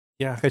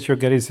Я хочу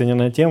говорить сегодня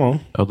на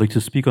тему, I would like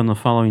to speak on the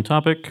following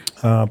topic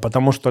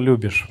потому что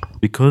любишь.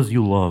 because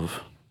you love.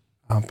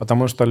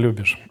 Потому что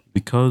любишь.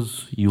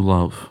 Because you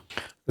love.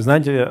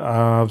 Знаете,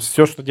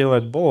 все, что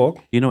делает Бог,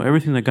 You know,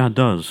 everything that God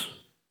does,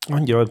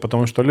 Он делает,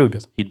 потому что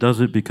любит. He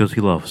does it because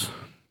He loves.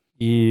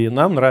 И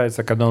нам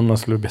нравится, когда Он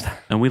нас любит.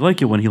 And we like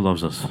it when He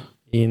loves us.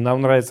 И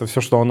нам нравится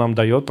все, что Он нам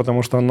дает,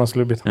 потому что Он нас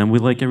любит. And we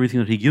like everything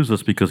that He gives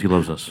us because He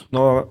loves us.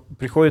 Но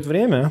приходит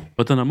время,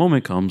 But then a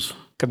moment comes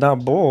когда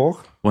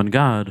Бог, when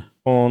God,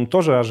 Он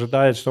тоже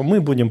ожидает, что мы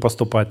будем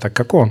поступать так,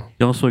 как Он.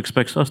 He also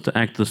expects us to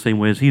act the same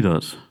way as He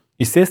does.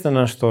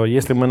 Естественно, что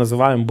если мы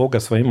называем Бога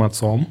своим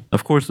Отцом,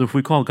 Of course, if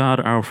we call God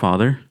our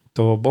Father,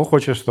 то Бог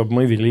хочет, чтобы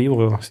мы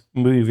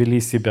вели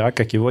себя,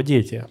 как Его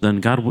дети.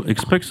 then God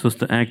expects us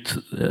to act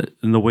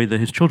in the way that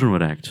His children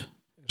would act.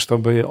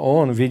 Чтобы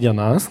Он, видя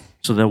нас,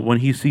 So that when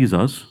He sees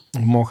us,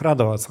 мог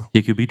радоваться.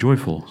 He could be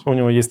joyful. У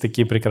него есть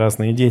такие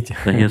прекрасные дети.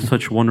 That He has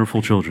such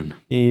wonderful children.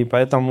 И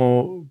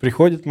поэтому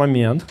приходит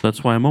момент,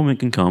 That's why a moment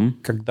can come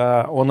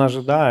когда Он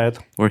ожидает,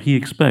 where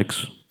He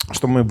expects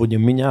что мы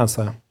будем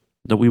меняться,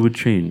 that we would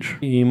change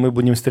и мы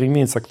будем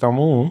стремиться к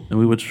тому, and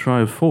we would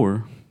strive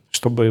for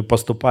чтобы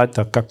поступать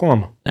так, как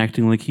Он.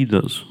 acting like He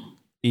does.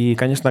 И,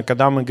 конечно,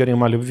 когда мы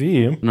говорим о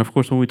любви, And of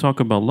course, when we talk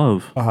about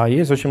love,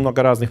 есть очень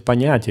много разных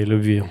понятий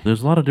любви.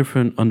 there's a lot of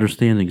different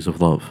understandings of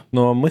love.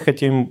 Но мы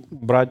хотим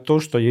брать то,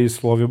 что есть в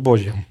Слове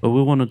Божьем. But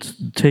we want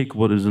to take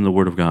what is in the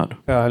Word of God.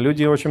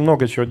 Люди очень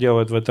много чего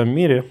делают в этом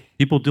мире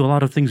People do a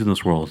lot of things in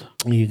this world,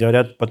 и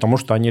говорят, потому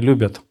что они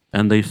любят.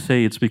 and they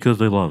say it's because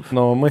they love.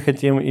 Но мы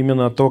хотим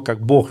именно то, как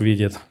Бог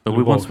видит But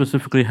we want любовь.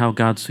 specifically how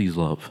God sees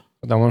love.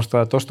 Потому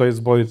что то, что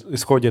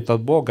исходит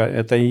от Бога,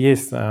 это и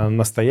есть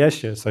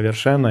настоящее,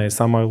 совершенное и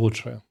самое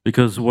лучшее.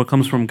 Because what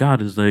comes from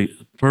God is the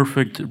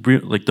perfect,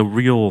 like the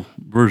real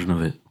version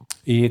of it.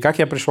 И как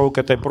я пришел к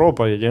этой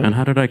проповеди, And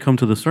how did I come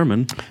to the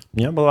sermon? у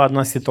меня была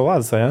одна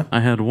ситуация,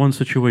 I had one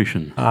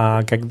situation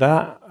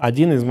когда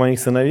один из моих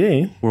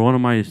сыновей, where one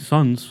of my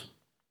sons,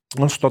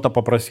 он что-то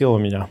попросил у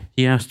меня.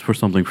 he asked for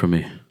something from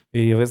me.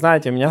 И вы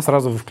знаете, у меня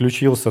сразу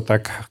включился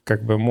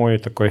как бы мой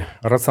такой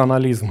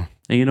рационализм.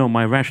 And you know,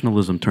 my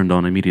rationalism turned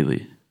on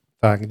immediately.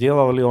 Так,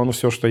 делал ли он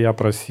все, что я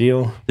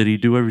просил? Did he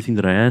do everything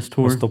that I asked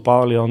for?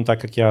 Поступал ли он так,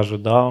 как я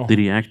ожидал? Did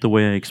he act the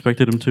way I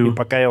expected him И to?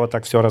 пока я вот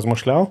так все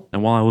размышлял,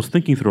 And while I was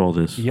thinking through all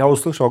this, я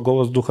услышал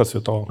голос Духа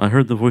Святого. I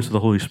heard the voice of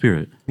the Holy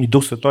Spirit. И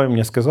Дух Святой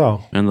мне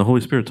сказал, And the Holy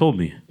Spirit told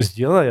me,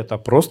 сделай это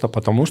просто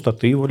потому, что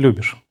ты его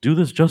любишь. do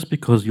this just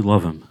because you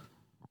love him.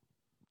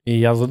 И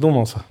я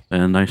задумался.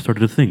 And I started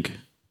to think,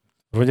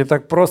 Вроде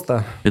так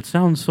просто. it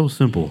sounds so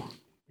simple.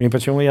 И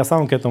почему я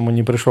сам к этому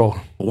не пришел?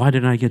 Why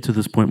didn't I get to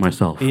this point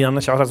myself? И я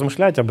начал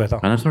размышлять об этом.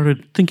 And I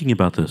started thinking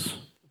about this.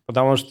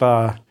 Потому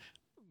что,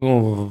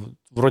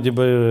 вроде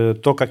бы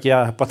то, как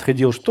я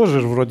подходил, что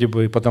же вроде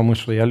бы потому,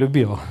 что я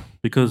любил.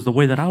 Because the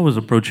way that I was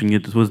approaching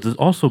it was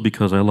also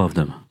because I loved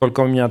him.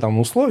 Только у меня там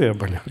условия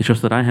были. It's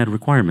just that I had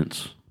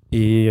requirements.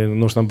 И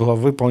нужно было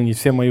выполнить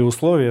все мои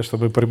условия,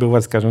 чтобы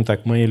пребывать, скажем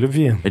так, в моей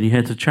любви. And he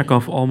had to check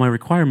off all my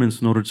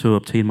requirements in order to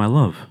obtain my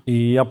love. И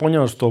я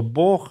понял, что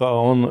Бог,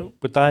 Он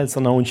пытается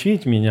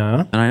научить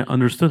меня, And I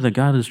understood that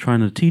God is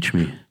trying to teach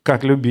me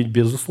как любить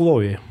без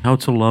условий. how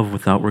to love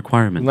without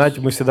requirements.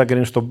 Знаете, мы всегда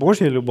говорим, что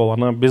Божья любовь,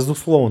 она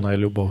безусловная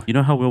любовь. You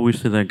know how we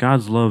always say that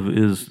God's love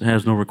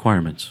has no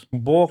requirements.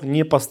 Бог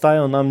не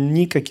поставил нам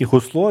никаких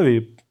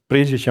условий,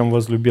 прежде чем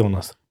возлюбил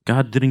нас.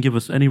 God didn't give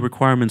us any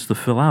requirements to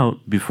fill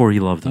out before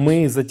He loved us.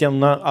 Мы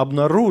затем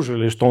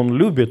обнаружили, что Он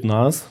любит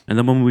нас, And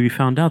then when we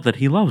found out that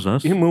He loves us,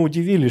 и мы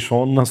удивились,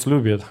 что Он нас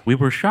любит. we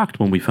were shocked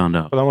when we found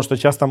out. Потому что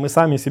часто мы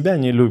сами себя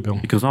не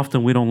любим, Because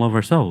often we don't love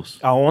ourselves,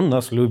 а Он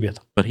нас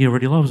любит. but He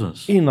already loves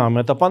us. И нам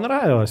это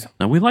понравилось.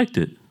 And we liked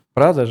it.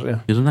 Правда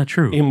же? Isn't that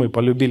true? И мы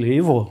полюбили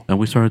Его. And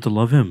we started to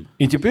love Him.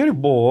 И теперь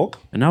Бог,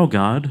 And now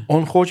God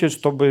Он хочет,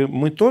 чтобы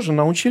мы тоже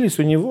научились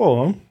у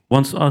Него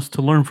wants us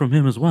to learn from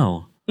Him as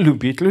well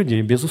любить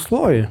людей без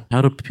условий.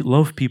 how to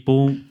love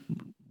people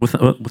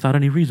without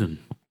any reason.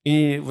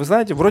 И вы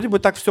знаете, вроде бы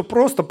так все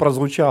просто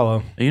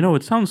прозвучало, And you know,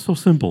 it sounds so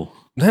simple,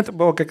 но это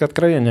было как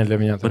откровение для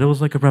меня. but it was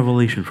like a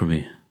revelation for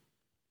me.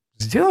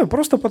 Сделай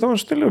просто потому,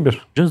 что ты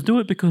любишь. Just do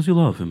it because you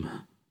love Him.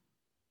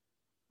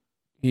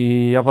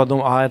 И я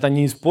подумал, а это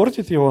не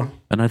испортит его?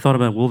 And I thought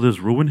about, will this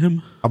ruin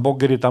him? А Бог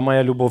говорит, а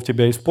моя любовь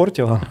тебя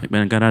испортила?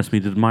 And God asked me,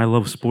 did my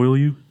love spoil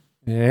you?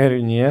 Я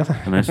говорю, нет.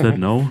 And I said,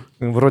 no.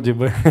 Вроде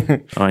бы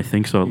I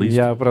think so, at least.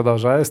 я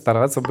продолжаю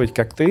стараться быть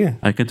как ты.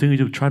 I continue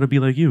to try to be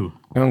like you.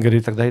 И он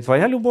говорит, тогда и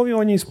твоя любовь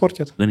его не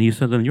испортит. Then he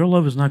said, then your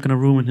love is not going to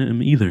ruin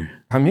him either.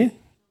 Аминь.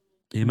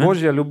 Amen.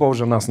 Божья любовь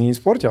же нас не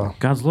испортила.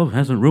 God's love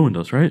hasn't ruined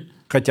us, right?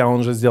 Хотя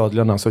Он же сделал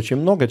для нас очень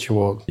много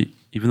чего.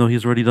 Even though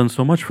He's already done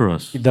so much for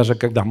us, И даже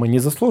когда мы не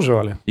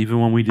заслуживали. even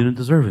when we didn't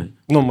deserve it.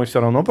 Но мы все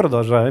равно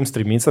продолжаем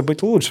стремиться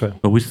быть лучше.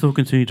 But we still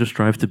continue to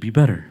strive to be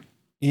better.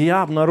 И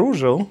я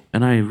обнаружил,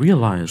 And I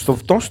realized что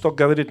в том, что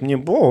говорит мне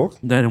Бог,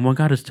 that in what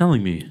God is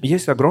telling me,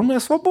 есть огромная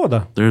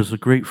свобода. there's a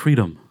great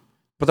freedom.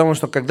 Потому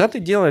что когда ты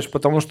делаешь,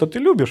 потому что ты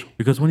любишь,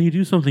 Because when you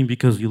do something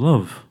because you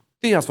love,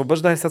 ты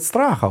освобождаешься от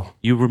страхов.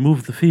 you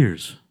remove the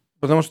fears.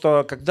 Потому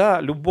что когда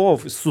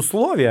любовь с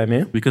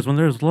условиями, Because when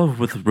there's love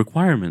with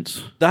requirements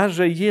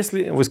даже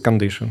если with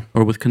condition,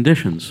 or with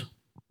conditions,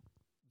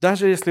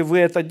 даже если вы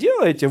это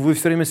делаете, вы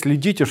все время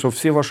следите, чтобы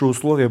все ваши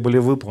условия были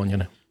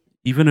выполнены.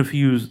 even if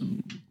you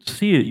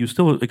see it, you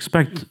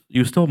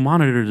still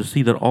monitor to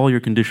see that all your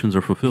conditions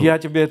are fulfilled. Я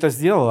тебе это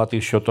сделал, а ты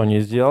еще то не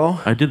сделал.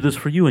 I did this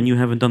for you and you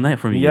haven't done that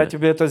for me Я yet.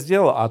 тебе это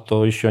сделал, а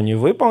то еще не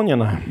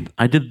выполнено.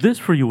 I did this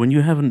for you and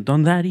you haven't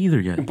done that either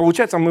И yet.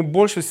 получается, мы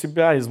больше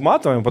себя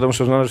изматываем, потому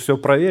что надо все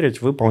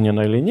проверить,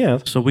 выполнено или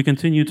нет. So we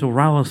continue to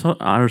rile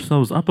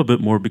ourselves up a bit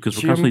more because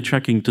we're constantly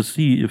checking to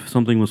see if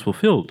something was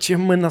fulfilled,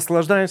 Чем мы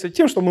наслаждаемся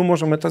тем, что мы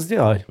можем это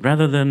сделать.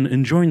 rather than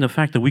enjoying the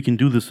fact that we can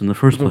do this in the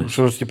first place.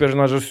 Что ж, теперь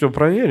надо все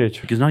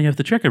проверить. Because now you have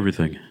to check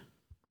everything.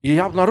 И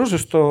я обнаружил,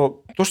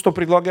 что то, что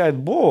предлагает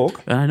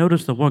Бог, And I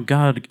noticed that what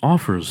God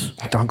offers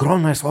это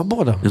огромная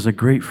свобода. is a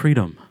great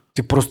freedom.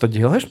 Ты просто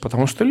делаешь,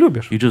 потому что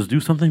любишь. You just do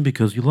something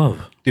because you love.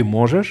 Ты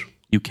можешь,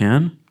 You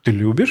can, ты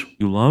любишь,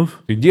 you love,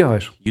 ты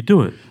делаешь. you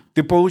do it.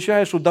 Ты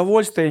получаешь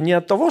удовольствие не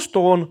от того,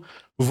 что Он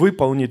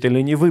выполнит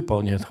или не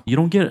выполнит. You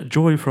don't get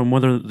joy from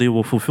whether they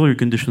will fulfill your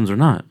conditions or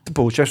not, Ты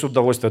получаешь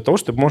удовольствие от того,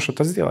 что ты можешь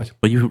это сделать.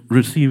 but you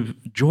receive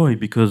joy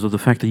because of the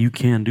fact that you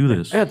can do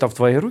this. Это в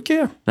твоей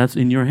руке, That's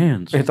in your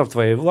hands. это в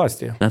твоей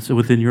власти. That's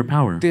within your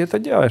power. Ты это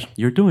делаешь,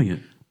 You're doing it,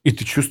 и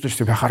ты чувствуешь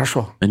себя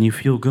хорошо. and you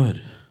feel good.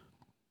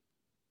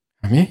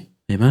 Аминь.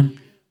 Amen.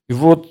 И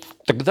вот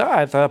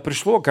тогда это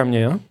пришло ко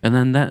мне, And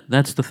then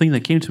that's the thing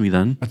that came to me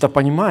then, это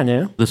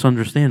понимание. this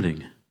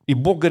understanding. И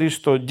Бог говорит,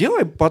 что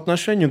делай по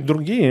отношению к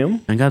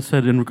другим, And God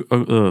said,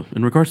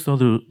 in regards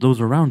to those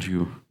around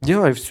you,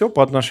 делай все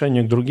по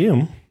отношению к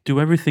другим, do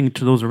everything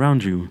to those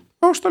around you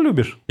потому что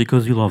любишь.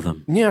 because you love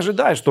them. Не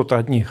ожидай что-то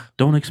от них.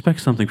 Don't expect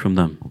something from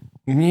them.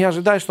 Не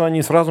ожидай, что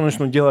они сразу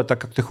начнут делать так,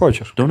 как ты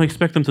хочешь. Don't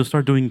expect them to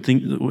start doing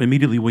things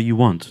immediately what you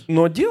want.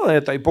 Но делай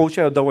это и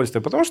получай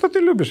удовольствие, потому что ты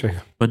любишь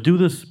их. But do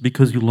this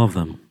because you love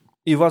them.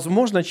 И,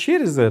 возможно,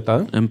 через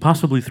это And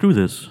possibly through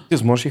this, ты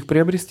сможешь их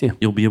приобрести.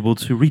 you'll be able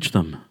to reach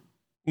them.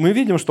 Мы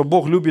видим, что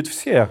Бог любит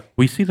всех.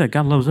 We see that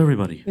God loves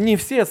everybody. Не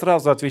все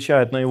сразу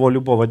отвечают на Его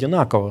любовь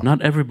одинаково.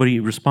 Not everybody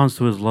responds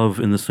to his love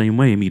in the same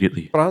way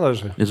immediately. Правда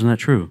же? Isn't that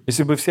true?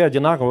 Если бы все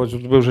одинаково, вот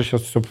бы уже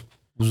сейчас все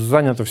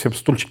занято, все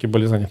стульчики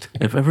были заняты.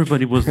 If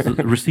everybody was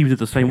received it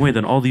the same way,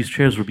 then all these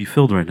chairs would be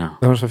filled right now.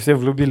 Потому что все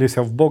влюбились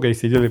в Бога и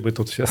сидели бы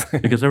тут сейчас.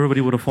 Because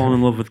everybody would have fallen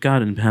in love with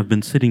God and have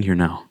been sitting here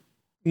now.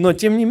 Но,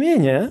 тем не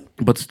менее,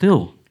 But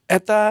still,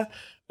 это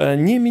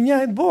не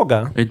меняет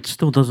Бога. it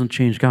still doesn't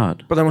change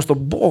God. Потому что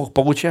Бог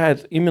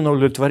получает именно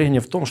удовлетворение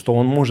в том, что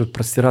Он может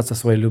простираться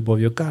своей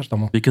любовью к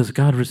каждому. Because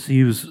God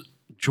receives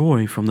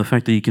joy from the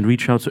fact that he can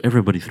reach out to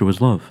everybody through his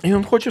love. И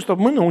Он хочет,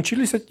 чтобы мы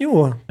научились от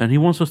Него. And he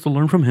wants us to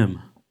learn from him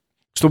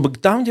Чтобы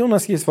там, где у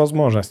нас есть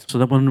возможность, so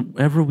that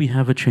whenever we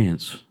have a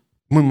chance,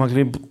 мы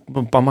могли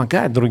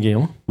помогать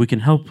другим, we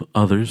can help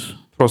others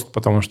просто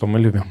потому что мы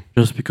любим.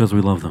 just because we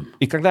love them.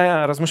 И когда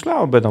я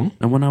размышлял об этом,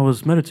 And when I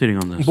was meditating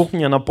on this, Бог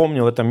мне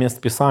напомнил это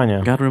место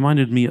Писания. God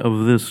reminded me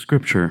of this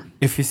scripture,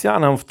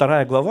 Ефесянам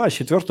 2 глава,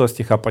 4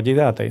 стиха по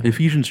 9.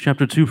 Ephesians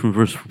chapter 2 from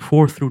verse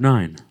 4 through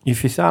 9.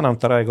 Ефесянам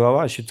 2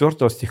 глава,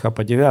 4 стиха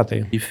по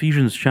 9.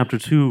 Ephesians chapter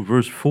 2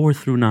 verse 4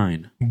 through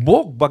 9.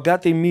 Бог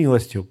богатой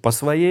милостью по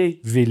своей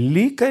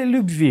великой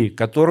любви,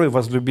 который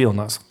возлюбил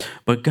нас.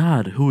 But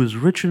God, who is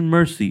rich in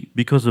mercy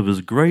because of his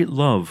great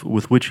love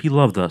with which he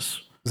loved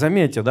us.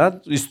 Заметьте,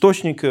 да,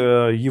 источник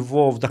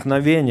его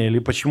вдохновения или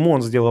почему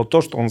он сделал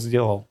то, что он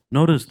сделал.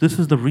 Notice this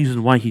is the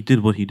reason why he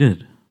did what he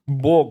did.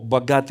 Бог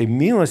богатый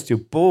милостью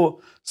по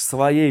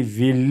своей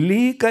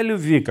великой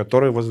любви,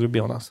 который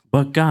возлюбил нас.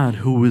 But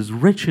God, who is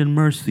rich in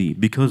mercy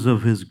because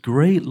of his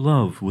great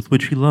love with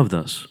which he loved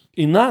us.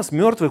 И нас,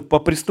 мертвых по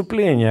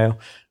преступлению,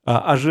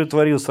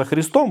 оживотворил со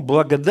Христом,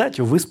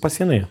 благодатью вы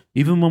спасены.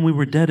 Even when we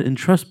were dead in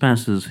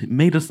trespasses, he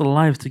made us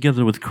alive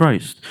together with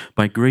Christ.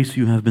 By grace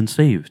you have been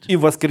saved. И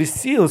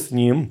воскресил с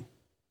Ним,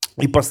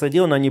 и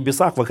посадил на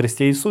небесах во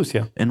Христе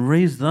Иисусе, And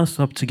raised us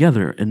up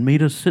together and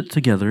made us sit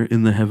together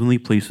in the heavenly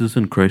places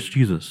in Christ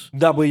Jesus.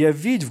 дабы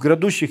явить в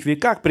грядущих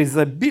веках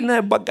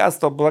преизобильное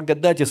богатство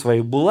благодати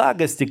своей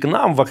благости к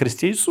нам во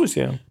Христе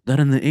Иисусе. That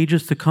in the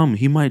ages to come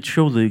he might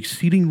show the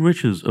exceeding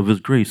riches of his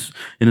grace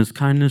and his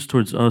kindness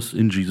towards us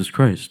in Jesus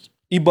Christ.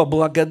 Ибо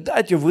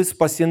благодатью вы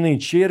спасены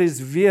через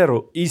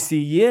веру, и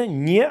сие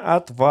не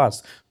от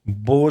вас,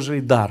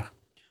 Божий дар.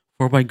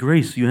 For by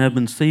grace you have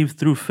been saved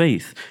through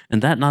faith,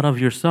 and that not of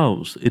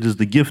yourselves, it is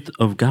the gift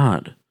of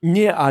God.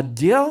 Не от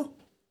дел,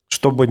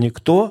 чтобы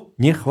никто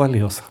не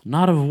хвалился.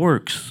 Not of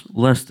works,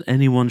 lest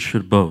anyone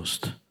should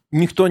boast.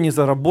 Никто не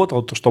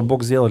заработал то, что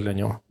Бог сделал для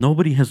него.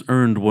 Nobody has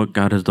earned what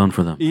God has done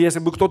for them. И если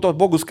бы кто-то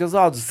Богу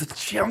сказал,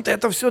 зачем ты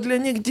это все для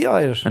них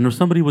делаешь? And if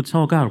somebody would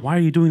tell God, why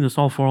are you doing this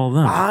all for all of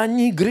them? А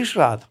они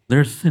грешат,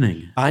 They're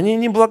sinning. они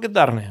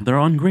неблагодарные,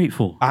 They're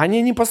ungrateful.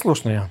 они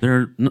непослушные,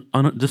 They're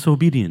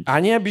disobedient.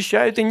 они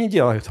обещают и не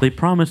делают. They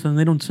promise and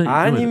they don't say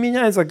А они do it.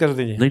 меняются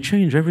каждый день. They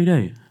change every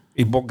day.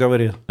 И Бог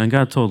говорит, And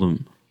God told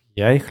them,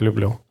 я их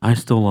люблю. I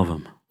still love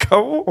them.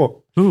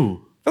 Кого? Who?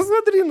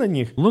 Посмотри на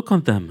них. Look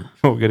on them.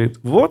 Он говорит,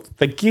 вот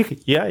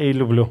таких я и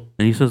люблю.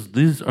 And he says,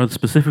 these are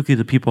specifically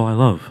the people I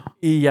love.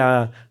 И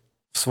я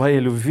в своей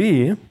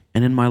любви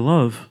And in my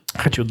love,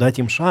 хочу дать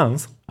им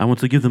шанс I want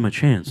to give them a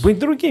chance быть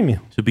другими.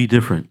 to be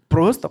different.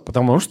 Просто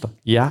потому, что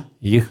я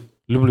их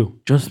люблю.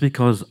 Just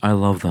because I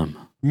love them.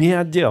 Не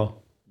отдел.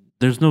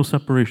 There's no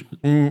separation.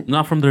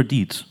 Not from their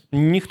deeds.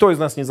 Никто из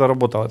нас не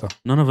заработал это.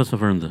 None of us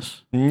have earned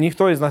this.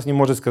 Никто из нас не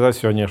может сказать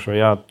сегодня, что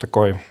я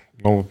такой,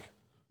 могу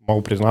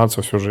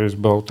признаться, всю жизнь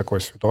был такой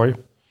святой.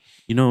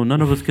 You know,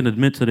 none of us can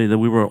admit today that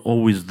we were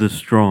always this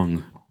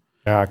strong.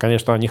 Я,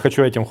 конечно, не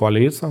хочу этим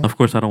хвалиться, Of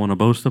course, I don't want to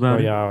boast но about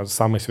it, я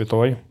самый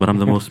святой, but I'm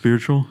the most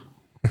spiritual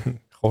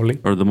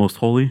holy. or the most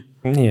holy.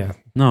 Нет,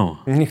 No,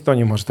 никто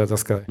не может это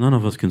сказать. none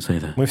of us can say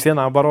that. Мы все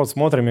наоборот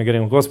смотрим и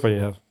говорим,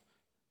 Господи,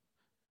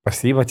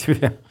 спасибо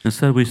тебе.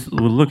 Instead, we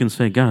look and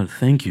say, God,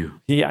 thank you.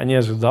 И я не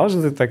ожидал,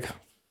 что ты так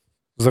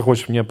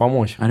захочешь мне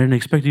помочь. I didn't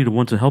expect you to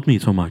want to help me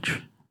so much.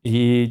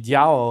 И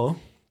дьявол,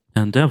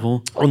 And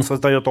devil, он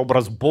создает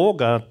образ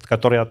Бога,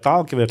 который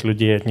отталкивает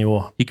людей от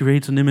него. he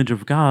creates an image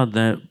of God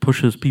that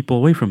pushes people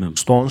away from him,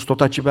 Что он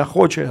что-то от тебя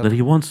хочет. that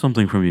he wants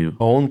something from you.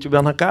 Он тебя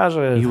He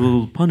накажет.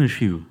 will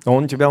punish you.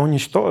 Он тебя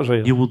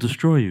уничтожит. He will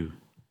destroy you.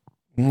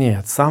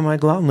 Нет, самое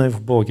главное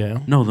в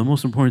Боге No, the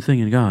most important thing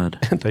in God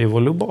 – это Его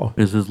любовь.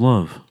 is his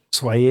love. В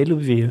своей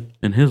любви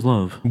In his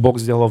love, Бог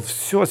сделал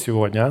все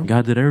сегодня,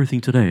 God did everything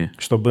today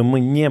чтобы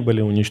мы не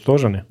были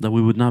уничтожены, that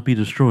we would not be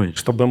destroyed,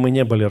 чтобы мы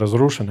не были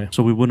разрушены,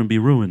 so we wouldn't be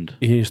ruined,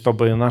 и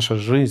чтобы наша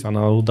жизнь,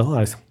 она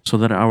удалась. so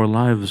that our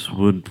lives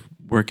would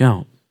work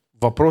out.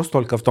 Вопрос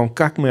только в том,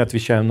 как мы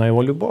отвечаем на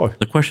Его любовь.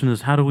 The question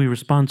is, how do we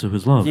respond to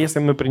his love? Если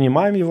мы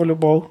принимаем Его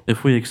любовь, If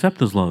we accept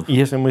his love,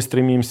 если мы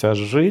стремимся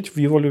жить в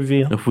Его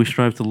любви, if we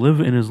strive to live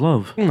in his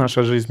love,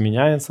 наша жизнь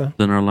меняется,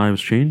 then our lives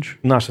change,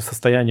 наше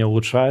состояние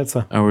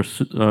улучшается, our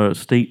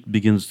state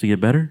begins to get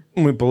better,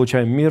 мы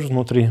получаем мир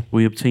внутри,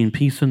 we obtain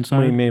peace мы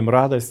inside, имеем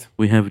радость,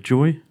 we have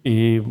joy,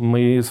 и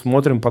мы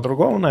смотрим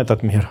по-другому на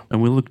этот мир.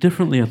 and we look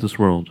differently at this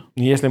world.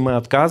 Если мы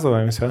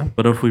отказываемся,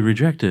 But if we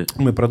reject it,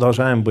 мы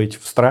продолжаем быть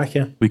в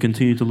страхе, we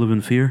continue to live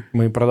in fear,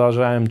 мы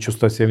продолжаем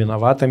чувствовать себя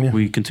виноватыми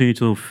we continue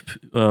to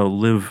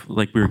live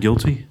like we're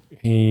guilty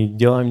и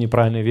делаем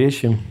неправильные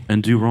вещи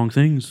and do wrong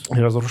things, и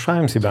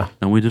разрушаем себя.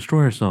 and we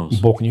destroy ourselves.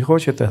 Бог не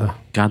хочет это,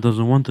 God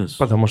doesn't want this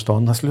потому что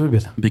Он нас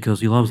любит. because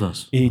he loves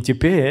us. И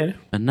теперь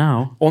And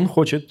now, Он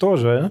хочет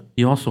тоже,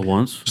 he also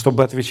wants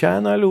чтобы,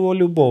 отвечая на Его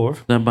любовь,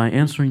 that by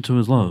answering to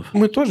his love,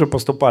 мы тоже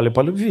поступали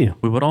по любви.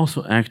 we would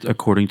also act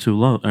according to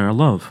our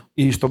love,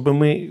 И чтобы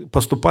мы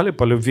поступали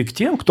по любви к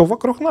тем, кто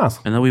вокруг нас.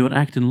 and that we would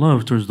act in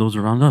love towards those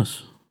around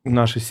us,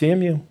 Наши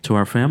семьи, to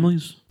our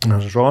families,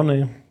 наши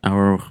жены,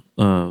 our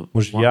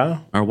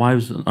мужья, our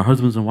wives, our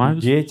husbands and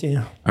wives,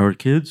 дети, our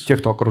kids, те,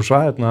 кто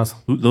окружает нас.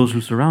 those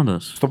who surround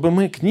us, Чтобы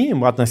мы к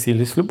ним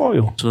относились с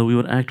любовью. so that we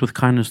would act with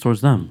kindness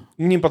towards them,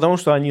 Не потому,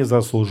 что они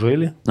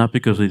заслужили, not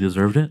because they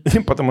deserved it,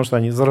 не потому, что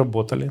они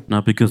заработали,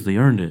 not because they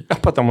earned it, а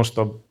потому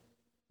что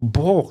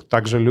Бог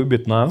также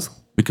любит нас,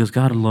 because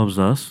God loves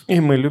us, и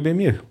мы любим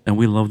их. and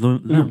we love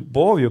them,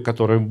 Любовью,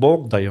 которую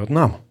Бог дает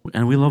нам.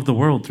 and we love the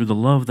world through the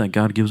love that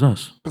God gives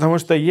us. Потому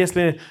что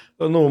если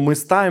мы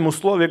ставим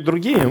условия к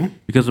другим,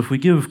 Because if we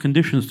give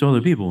conditions to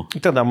other people,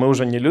 тогда мы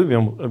уже не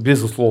любим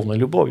безусловной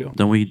любовью.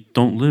 then we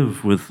don't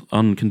live with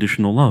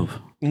unconditional love.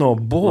 Но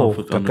Бог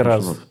Love, как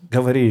раз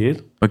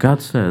говорит, But God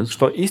says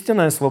что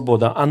истинная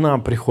свобода, она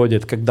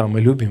приходит, когда мы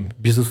любим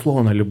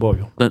безусловной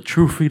любовью. that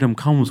true freedom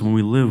comes when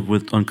we live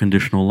with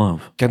unconditional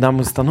love, Когда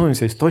мы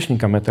становимся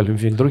источником этой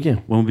любви к другим.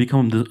 when we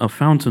become a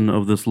fountain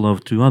of this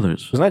love to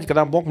others. Вы знаете,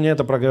 когда Бог мне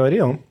это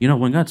проговорил, You know,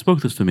 when God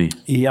spoke this to me,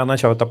 и я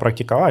начал это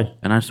практиковать,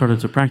 and I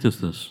started to practice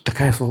this,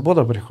 такая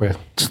свобода приходит,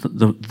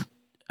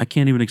 I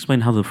can't even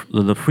explain how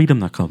the freedom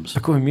that comes.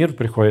 такой мир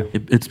приходит.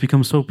 It's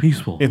become so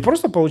peaceful, И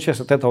просто получаешь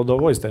от этого and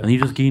удовольствие. you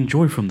just gain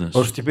joy from Потому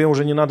this что тебе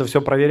уже не надо все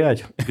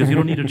проверять. because you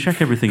don't need to check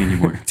everything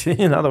anymore. Тебе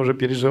не надо уже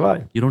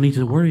переживать. You don't need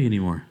to worry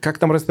anymore. Как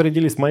там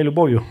распорядились моей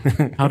любовью?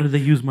 How did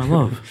they use my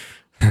love?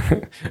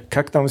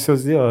 Как там все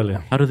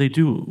сделали? How do they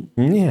do?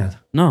 Нет.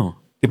 No.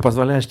 Ты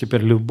позволяешь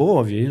теперь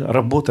любови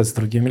работать с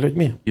другими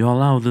людьми. You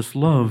allow this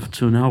love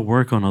to now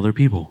work on other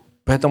people.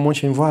 Поэтому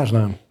очень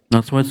важно,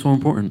 That's why it's so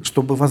important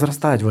чтобы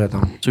возрастать в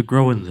этом to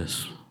grow in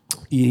this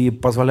и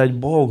позволять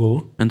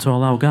Богу and to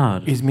allow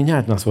God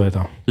изменять нас в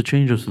этом. to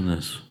change us in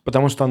this.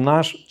 Потому что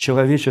наш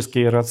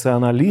человеческий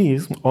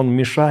рационализм, он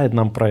мешает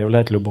нам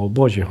проявлять любовь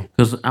Божью.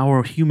 Because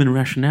our human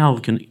rationale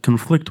can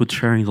conflict with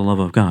sharing the love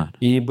of God.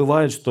 И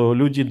бывает, что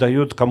люди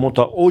дают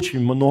кому-то очень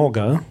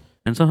много,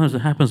 And sometimes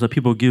it happens that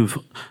people give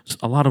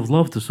a lot of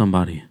love to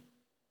somebody.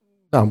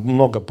 да,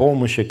 много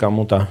помощи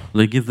кому-то.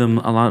 They give them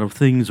a lot of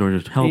things or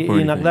just help И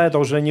or иногда anything. это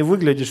уже не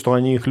выглядит, что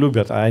они их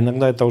любят, а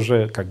иногда это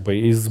уже как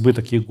бы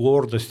избыток их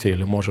гордости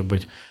или, может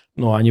быть,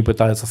 но они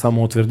пытаются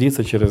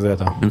самоутвердиться через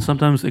это. And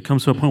sometimes it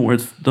comes to a point where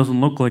it doesn't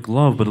look like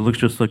love, but it looks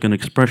just like an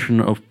expression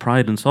of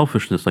pride and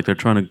selfishness, like they're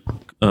trying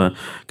to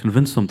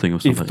convince something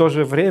of И в something. то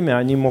же время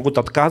они могут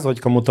отказывать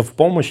кому-то в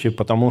помощи,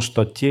 потому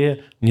что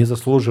те не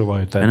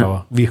заслуживают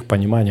этого, в их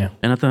понимании.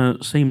 And at the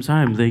same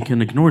time, they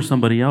can ignore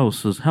somebody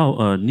else's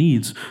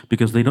needs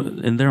because they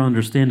don't, in their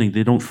understanding,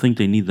 they don't think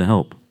they need the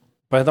help.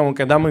 Поэтому,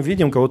 когда мы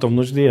видим кого-то в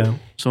нужде,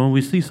 So when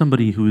we see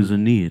somebody who is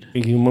in need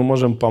и мы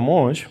можем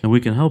помочь, and we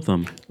can help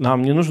them,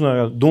 нам не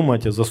нужно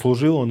думать,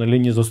 заслужил он или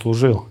не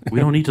заслужил. we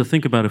don't need to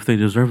think about if they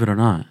deserve it or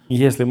not.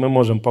 Если мы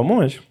можем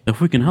помочь, If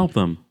we can help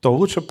them, то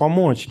лучше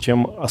помочь,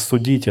 чем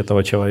осудить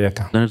этого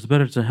человека. then it's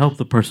better to help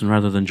the person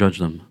rather than judge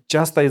them.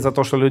 Часто из-за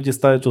того, что люди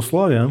ставят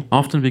условия,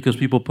 Often because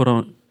people put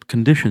on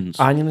conditions,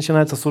 они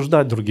начинают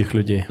осуждать других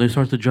людей. they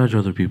start to judge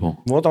other people.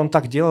 Вот он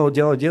так делал,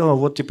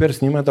 вот теперь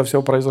с ним это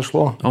все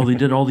произошло. Oh, they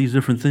did all these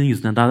different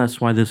things, and that's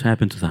why this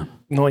happened to them.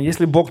 Но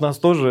если Бог нас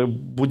тоже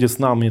будет с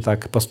нами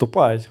так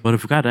поступать, But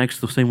if God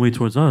acts the same way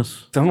towards us,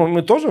 то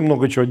мы тоже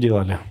много чего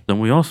делали then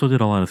we also did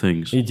a lot of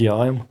things, и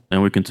делаем.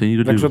 and we continue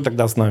to Так что do.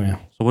 тогда с нами?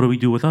 So what do we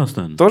do with us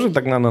then? Тоже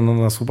так надо на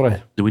нас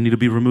убрать. Do we need to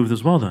be removed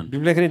as well then?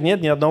 Библия говорит,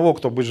 нет ни одного,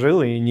 кто бы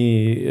жил и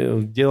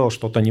не делал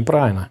что-то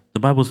неправильно.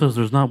 The Bible says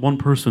there's not one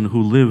person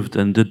who lived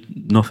and did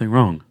nothing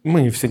wrong.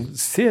 Мы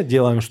все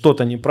делаем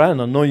что-то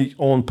неправильно, но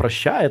Он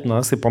прощает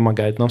нас и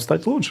помогает нам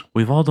стать лучше.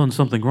 We've all done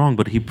something wrong,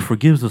 but He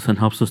forgives us and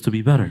helps us to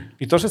be better.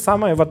 И то же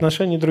самое в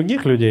отношении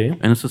других людей.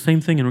 And it's the same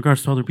thing in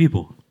regards to other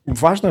people.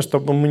 Важно,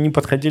 чтобы мы не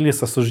подходили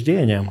с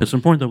осуждением, It's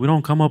important that we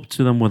don't come up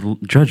to them with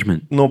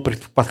judgment, но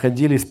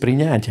подходили с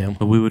принятием.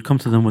 but we would come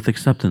to them with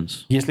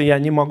acceptance. Если я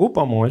не могу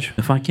помочь,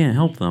 If I can't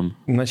help them,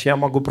 значит, я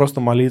могу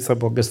просто молиться,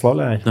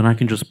 благословлять. then I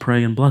can just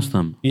pray and bless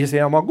them. Если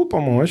я могу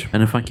помочь,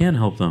 And if I can't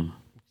help them,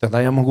 тогда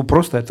я могу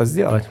просто это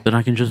сделать, then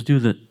I can just do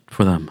that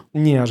for them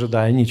не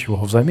ожидая ничего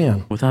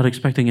взамен. without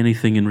expecting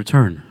anything in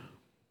return.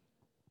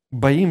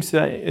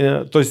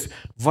 Боимся, то есть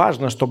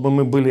важно, чтобы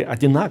мы были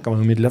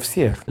одинаковыми для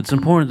всех. It's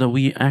important that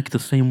we act the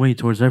same way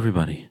towards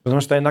everybody.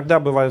 Потому что иногда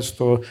бывает,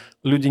 что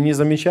люди не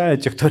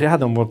замечают тех, кто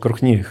рядом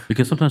вокруг них,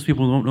 Because sometimes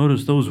people don't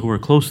notice those who are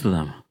close to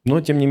them.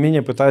 но тем не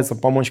менее пытаются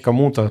помочь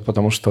кому-то,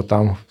 потому что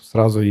там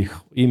сразу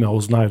их имя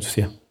узнают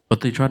все.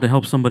 But they try to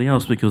help somebody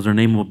else because their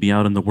name will be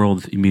out in the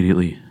world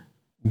immediately.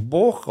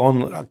 Бог,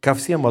 Он ко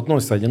всем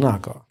относится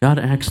одинаково. God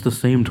acts the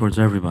same towards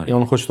И everybody.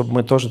 Он хочет, чтобы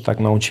мы тоже так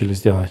научились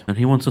делать. And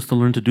He wants us to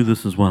learn to do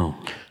this as well.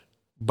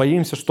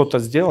 Боимся что-то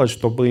сделать,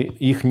 чтобы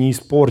их не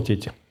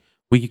испортить.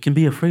 We can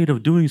be afraid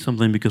of doing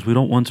something because we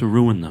don't want to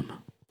ruin them.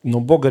 Но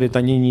Бог говорит,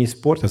 они не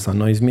испортятся,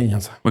 но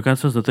изменятся. But God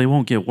says that they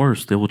won't get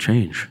worse, they will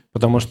change.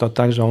 Потому что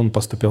так же Он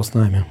поступил с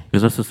нами.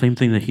 Because that's the same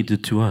thing that He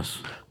did to us.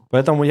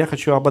 Поэтому я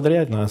хочу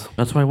ободрять нас.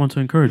 That's why I want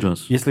to encourage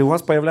us. Если у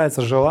вас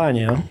появляется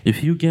желание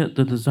If you get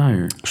the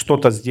desire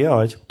что-то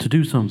сделать, to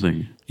do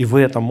something и вы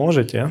это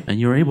можете, and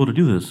you're able to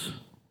do this,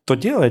 то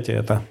делайте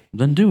это.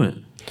 then do it.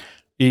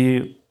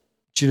 И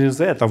через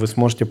это вы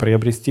сможете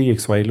приобрести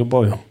их своей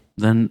любовью.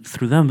 Then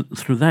through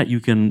that you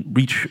can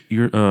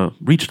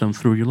reach them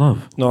through your love.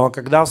 Но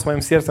когда в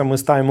своем сердце мы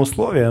ставим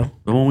условия,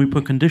 But when we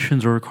put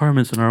conditions or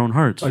requirements in our own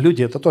hearts,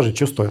 люди это тоже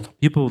чувствуют.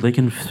 people, they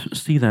can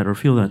see that or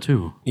feel that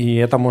too. И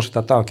это может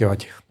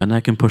отталкивать их. And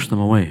that can push them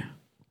away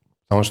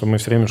Потому что мы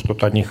все время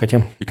что-то от них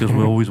хотим. because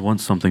we always want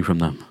something from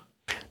them.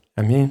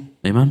 Аминь.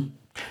 Amen?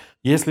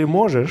 Если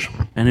можешь,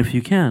 And if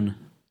you can,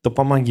 то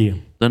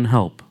помоги. then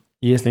help.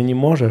 Если не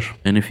можешь,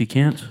 And if you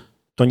can't,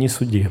 то не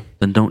суди.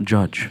 then don't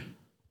judge.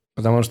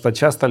 Потому что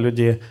часто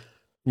люди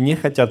не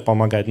хотят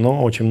помогать,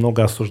 но очень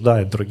много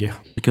осуждают других.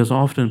 Because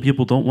often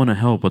people don't want to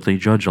help, but they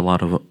judge a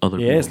lot of other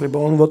И people. если бы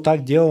он вот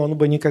так делал, он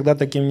бы никогда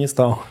таким не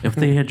стал. If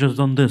they had just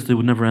done this, they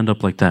would never end up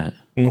like that.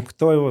 Ну,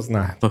 кто его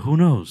знает? But who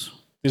knows?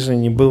 Ты же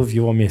не был в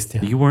его месте.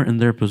 You weren't in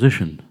their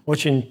position.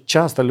 Очень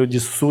часто люди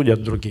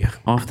судят других.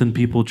 Often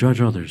people judge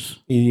others,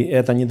 И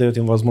это не дает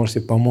им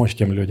возможности помочь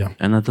тем людям.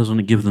 and that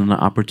doesn't give them the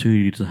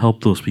opportunity to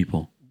help those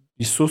people.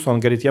 Иисус, Он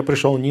говорит, я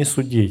пришел не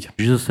судить.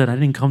 Jesus said, I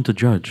didn't come to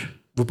judge.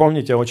 Вы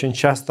помните, очень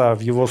часто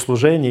в его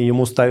служении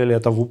ему ставили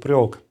это в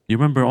упрек. You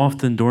remember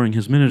often during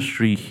his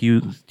ministry,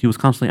 he was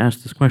constantly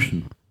asked this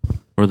question,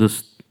 or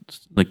this,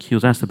 like he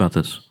was asked about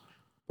this.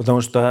 Потому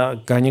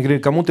что они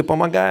говорят, кому ты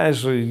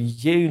помогаешь,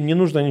 ей не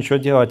нужно ничего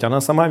делать, она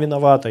сама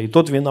виновата, и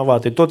тот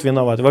виноват, и тот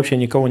виноват. И вообще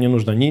никого не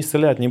нужно ни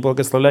исцелять, ни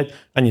благословлять.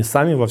 Они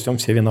сами во всем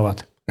все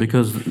виноваты.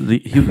 Because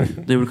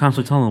they would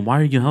constantly tell him,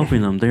 why are you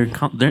helping them? They're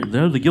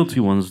the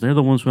guilty ones. They're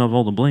the ones who have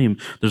all the blame.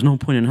 There's no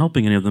point in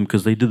helping any of them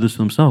because they did this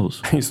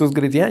themselves. Иисус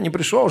говорит, я не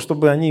пришел,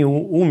 чтобы они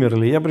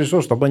умерли, я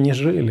пришел, чтобы они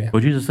жили.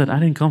 But Jesus said, I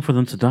didn't come for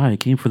them to die. I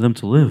came for them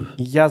to live.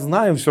 Я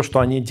знаю все, что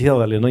они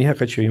делали, но я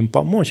хочу им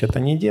помочь это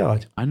не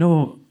делать. I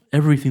know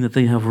everything that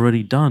they have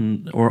already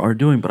done or are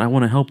doing, but I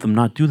want to help them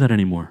not do that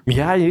anymore.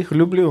 Я их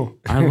люблю.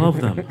 I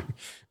love them.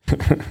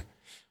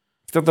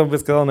 Кто-то бы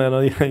сказал,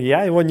 наверное,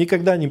 я его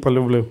никогда не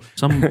полюблю.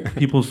 Some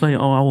people say,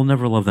 oh, I will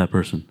never love that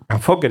person. А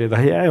Бог говорит,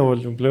 а я его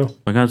люблю.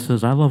 But God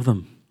says, I love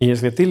them. И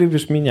если ты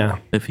любишь меня,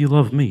 If you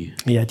love me,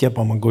 я тебе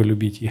помогу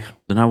любить их.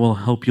 then I will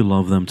help you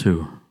love them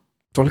too.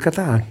 Только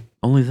так.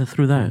 Only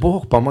through that.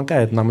 Бог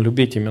помогает нам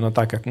любить именно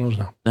так, как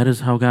нужно. That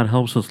is how God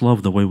helps us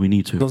love the way we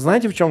need Но to.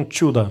 знаете, в чем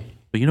чудо?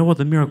 But you know what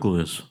the miracle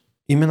is?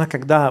 Именно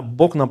когда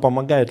Бог нам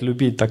помогает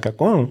любить так, как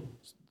Он,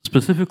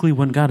 Specifically,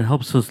 when God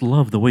helps us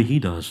love the way He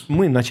does,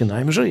 мы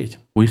начинаем жить.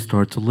 we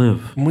start to live.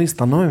 Мы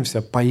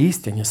становимся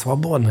поистине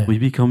свободны We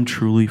become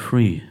truly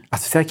free от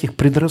всяких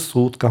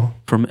предрассудков,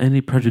 from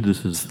any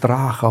prejudices,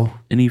 страхов,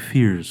 any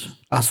fears,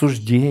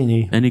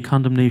 осуждений. any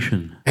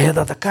condemnation. И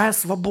это такая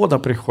свобода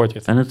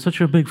приходит. And it's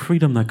such a big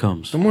freedom that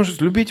comes. Ты можешь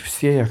любить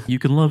всех, You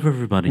can love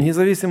everybody,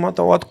 независимо от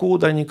того,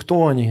 откуда они,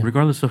 кто они.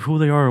 regardless of who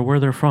they are or where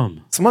they're from.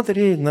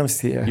 Смотреть на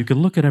всех. You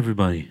can look at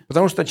everybody.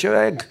 Потому что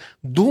человек,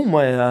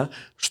 думая,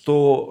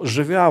 что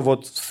живя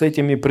вот с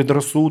этими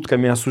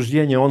предрассудками,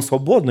 осуждения, он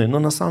свободный, но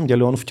на самом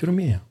деле он в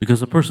тюрьме.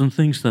 Because a person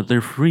thinks that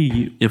they're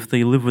free if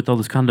they live with all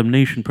this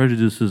condemnation,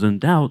 prejudices, and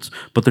doubts,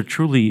 but they're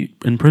truly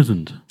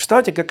imprisoned.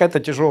 Представьте, какая-то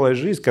тяжелая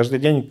жизнь, каждый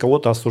день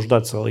кого-то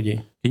осуждать целый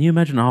день. Can you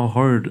imagine how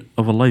hard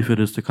of a life it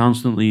is to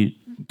constantly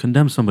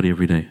condemn somebody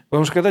every day?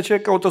 Потому что когда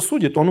человек кого-то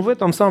судит, он в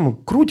этом самом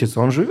крутится,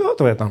 он живет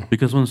в этом.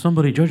 Because when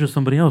somebody judges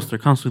somebody else, they're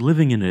constantly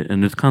living in it,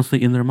 and it's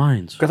constantly in their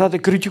minds. Когда ты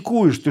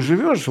критикуешь, ты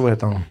живешь в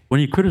этом, When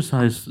you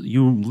criticize,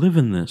 you live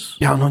in this,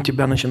 и оно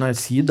тебя начинает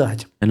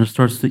съедать. and it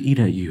starts to eat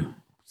at you.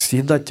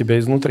 Съедать тебя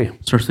изнутри.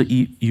 It starts to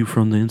eat you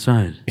from the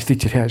inside, И ты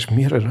теряешь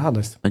мир и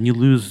радость. and you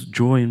lose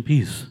joy and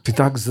peace. Ты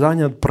так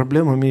занят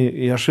проблемами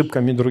и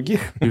ошибками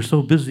других, You're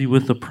so busy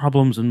with the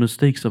problems and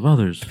mistakes of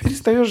others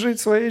перестаешь жить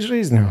своей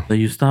жизнью that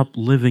you stop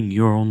living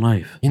your own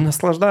life и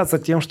наслаждаться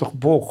тем, что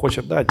Бог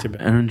хочет дать тебе.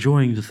 and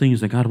enjoying the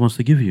things that God wants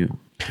to give you.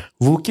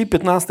 В Луки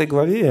 15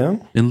 главе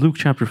In Luke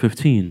chapter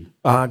 15,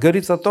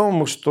 говорится о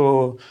том,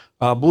 что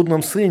о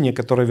блудном сыне,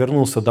 который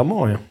вернулся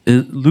домой.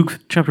 Luke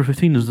chapter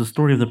 15 is the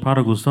story of the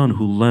prodigal son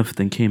who left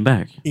and came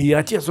back. И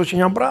отец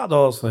очень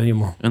обрадовался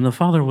ему, And the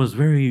father was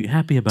very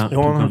happy about и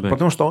him to come back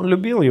потому что он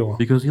любил его.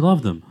 because he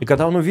loved him. И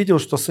когда он увидел,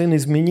 что сын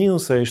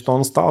изменился, и что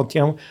он стал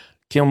тем,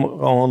 кем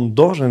он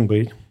должен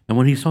быть, And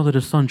when he saw that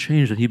his son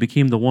changed, that he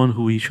became the one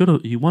who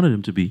he wanted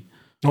him to be,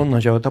 он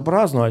начал это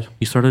праздновать.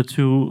 he started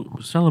to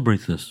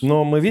celebrate this.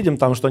 Но мы видим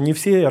там, что не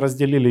все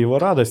разделили его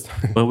радость.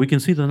 But we can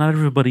see that not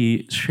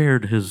everybody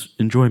shared his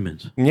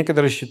enjoyment.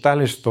 Некоторые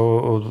считали,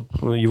 что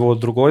его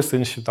другой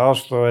сын считал,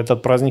 что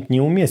этот праздник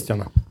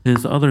неуместен,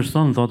 His other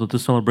son thought that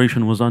this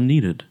celebration was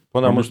unneeded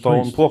or потому что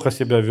он misplaced плохо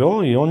себя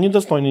вел, и он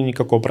недостойный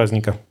никакого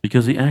праздника.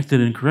 because he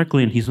acted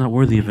incorrectly and he's not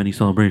worthy of any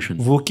celebration.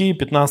 В Луки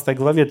 15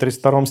 главе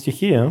 32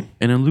 стихе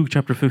And in Luke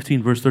chapter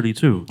 15, verse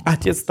 32,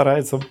 отец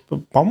старается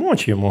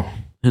помочь ему.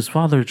 his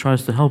father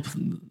tries to help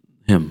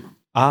him.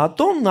 А о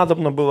том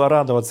надобно было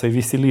радоваться и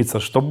веселиться,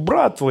 что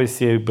брат твой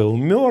сей был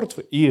мертв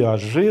и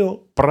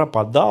ожил,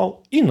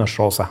 пропадал и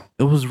нашелся.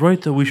 It was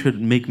right that we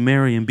should make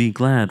merry and be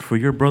glad, for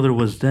your brother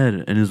was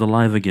dead and is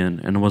alive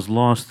again, and was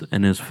lost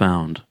and is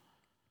found.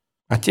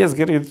 Отец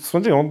говорит,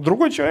 смотри, он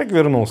другой человек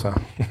вернулся.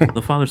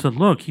 The father said,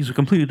 look, he's a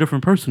completely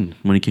different person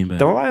when he came back.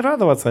 Давай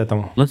радоваться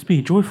этому. Let's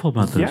be joyful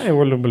about Я this.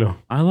 его люблю.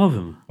 I love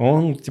him.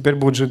 Он теперь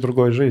будет жить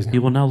другой He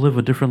жизнью. will now live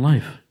a different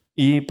life.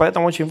 И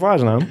поэтому очень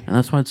важно, And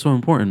that's why it's so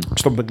important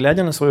чтобы,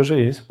 глядя на свою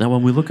жизнь, that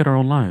when we look at our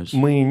own lives,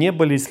 мы не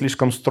были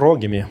слишком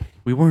строгими,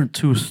 we weren't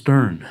too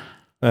stern.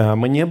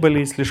 мы не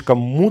были слишком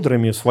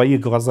мудрыми в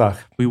своих глазах,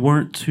 We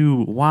weren't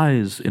too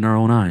wise in our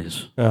own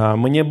eyes.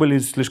 мы не были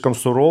слишком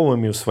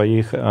суровыми в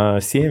своих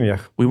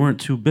семьях, We weren't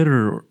too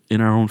bitter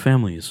in our own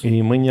families.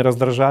 и мы не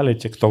раздражали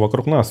тех, кто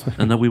вокруг нас.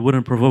 And that we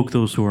wouldn't provoke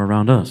those who are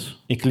around us.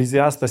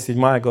 Экклезиаста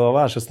 7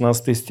 глава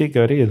 16 стих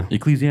говорит,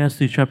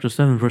 Ecclesiastes chapter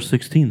 7, verse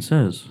 16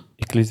 says,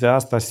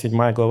 Экклезиаста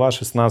 7 глава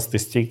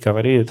 16 стих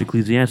говорит,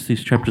 Ecclesiastes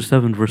chapter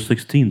 7, verse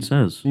 16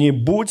 says, «Не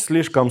будь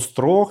слишком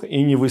строг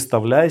и не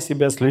выставляй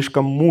себя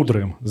слишком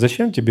мудрым».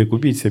 Зачем тебе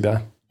губить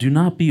себя? Do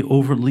not be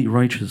overly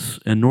righteous,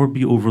 and nor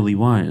be overly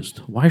wise.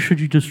 Why should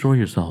you destroy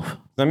yourself?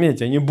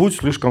 Заметьте, не будь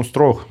слишком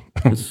строг.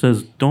 It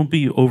says, don't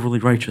be overly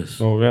righteous.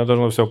 Ну, у меня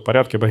должно все в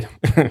порядке быть.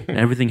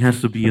 Everything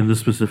has to be in this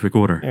specific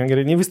order. Он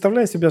говорит, не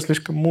выставляй себя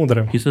слишком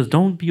мудрым. He says,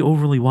 don't be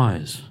overly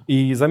wise.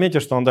 И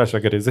заметьте, что он дальше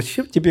говорит,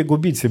 зачем тебе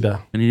губить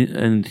себя?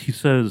 And he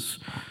says,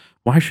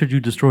 why should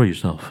you destroy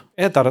yourself?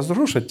 Это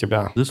разрушит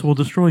тебя. This will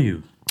destroy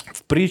you.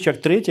 В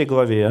притчах 3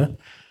 главе,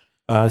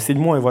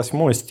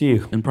 7-8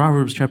 стих, In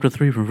Proverbs chapter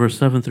 3, from verse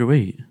 7 through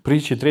 8,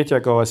 притчи 3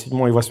 глава,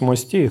 7-8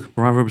 стих,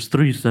 Proverbs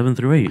 3, 7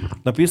 through 8,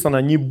 написано,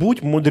 «Не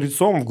будь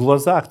мудрецом в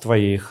глазах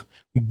твоих,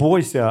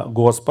 бойся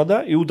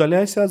Господа и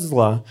удаляйся от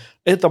зла.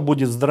 Это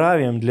будет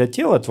здравием для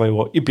тела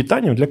твоего и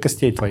питанием для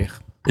костей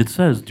твоих». it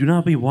says, do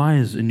not be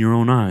wise in your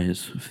own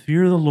eyes.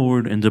 Fear the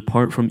Lord and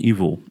depart from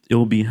evil. It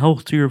will be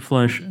health to your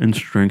flesh and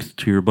strength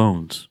to your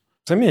bones.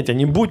 Заметьте,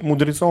 не будь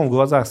мудрецом в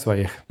глазах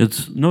своих.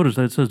 Notice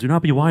that it says, do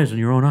not be wise in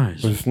your own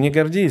eyes. То есть не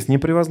гордись, не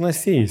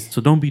превозносись.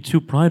 So don't be too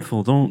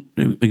prideful. Don't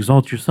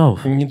exalt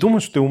yourself. Не думай,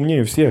 что ты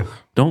умнее всех.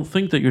 Don't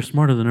think that you're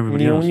smarter than everybody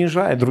Не else.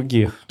 унижай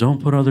других.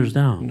 Don't put others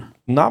down.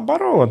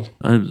 Наоборот,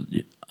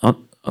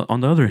 On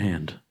the other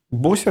hand,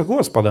 бойся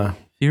Господа.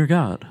 fear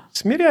God.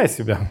 Смиряй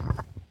себя.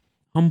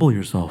 Humble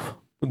yourself.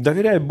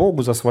 Доверяй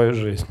Богу за свою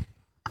жизнь.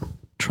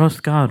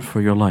 Trust God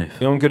for your life.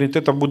 И он говорит,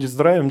 это будет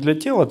здравием для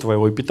тела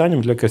твоего и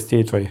питанием для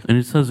костей твоих. And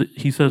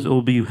he says it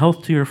will be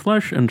health to your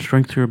flesh and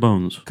strength to your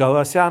bones.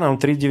 Колоссянам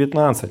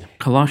 3:19.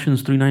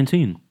 Colossians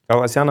 3:19.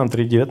 Колоссянам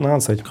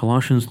 3:19.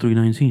 Colossians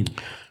 3:19.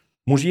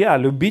 Мужья,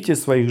 любите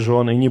своих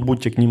жен и не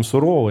будьте к ним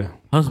суровы.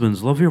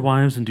 Husbands, love your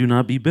wives and do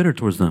not be bitter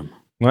towards them.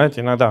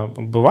 Знаете, иногда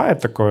бывает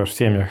такое в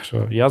семьях,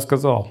 что я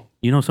сказал.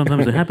 You know,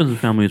 sometimes it happens in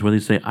families where they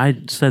say, I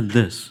said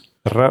this.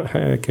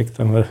 Как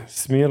там,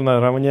 смирно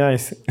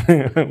равняйся,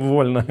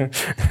 вольно.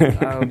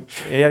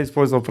 Я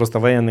использовал просто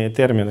военные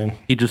термины.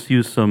 He just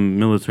used some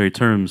military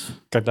terms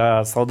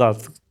Когда солдат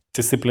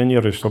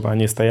дисциплинирует, чтобы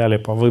они стояли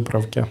по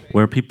выправке.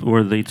 where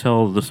they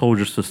tell the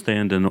soldiers to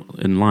stand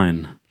in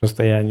line.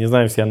 Просто я не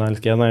знаю все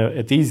английские, я знаю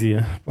это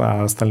easy,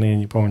 а остальные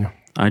не помню.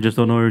 I just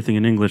don't know everything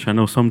in English. I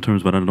know some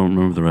terms, but I don't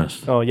remember the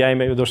rest. Но я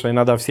имею в виду, что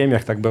иногда в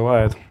семьях так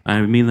бывает.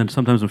 I mean that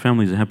sometimes in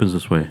families it happens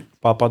this way,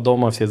 Папа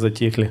дома, все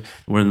затихли.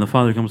 when the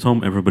father comes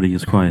home, everybody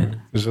is quiet.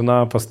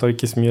 Жена по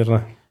стойке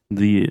смирно.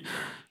 The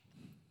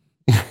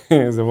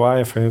The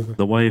wife is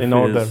the wife in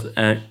order.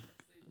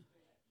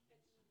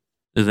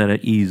 is at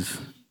ease.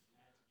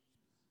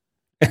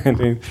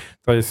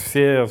 То есть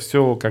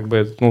все как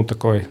бы,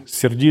 такой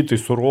сердитый,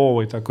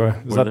 суровый такой,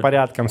 за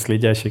порядком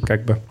следящий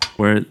как бы.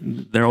 Where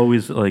they're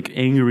always like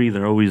angry,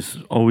 they're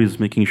always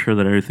making sure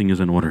that everything is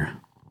in order.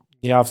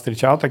 Я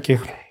встречал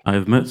таких,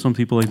 I've met some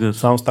people like this.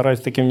 сам стараюсь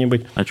таким не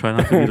быть. I try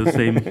not to be the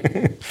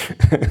same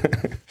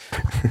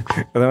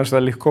Потому что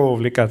легко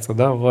увлекаться,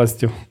 да,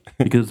 властью.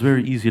 because it's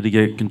very easy to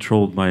get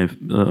controlled by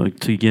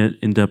to get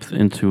in depth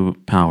into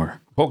power.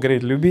 Бог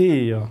говорит, люби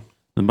ее,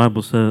 The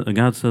Bible says,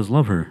 God says,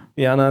 love her,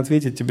 и она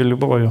ответит тебе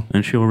любовью.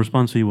 and she will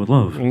respond to you with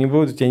love, И не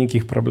будет у тебя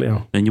никаких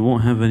проблем. and you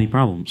won't have any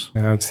problems.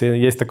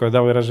 Есть такое,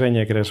 да,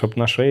 выражение, говорят, чтобы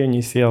на шею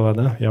не села,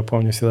 да? Я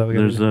помню всегда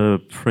There's говорили. a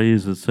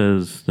phrase that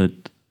says that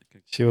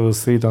She will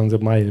sit on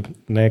my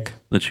neck.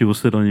 she will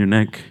sit on your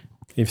neck,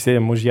 И все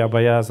мужья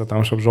боятся,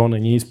 там, чтобы жены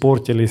не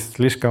испортились,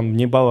 слишком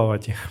не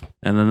баловать их.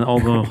 and then all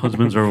the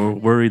husbands are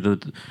worried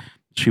that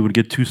she would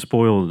get too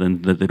spoiled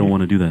and that they don't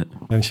want to do that.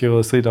 And she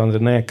will sit on the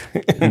neck.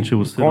 And she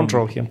will sit on,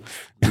 Control him.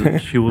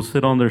 she will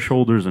sit on their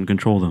shoulders and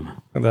control them.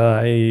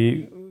 Да,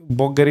 и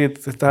Бог говорит,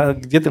 это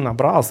где ты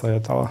набрался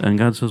этого? And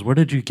God says, where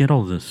did you get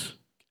all this?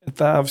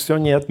 Это все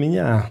не от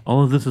меня.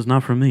 All of this is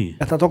not from me.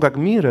 Это то, как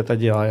мир это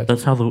делает.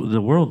 That's how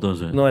the world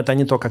does it. Но это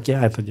не то, как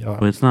я это делаю.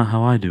 But it's not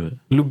how I do it.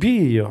 Люби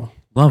ее,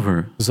 Love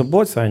her.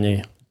 заботься о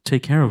ней,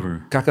 Take care of her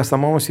как о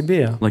самого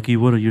себе. like you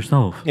would of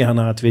yourself. И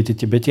она ответит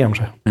тебе тем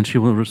же. And she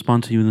will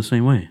respond to you in the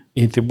same way.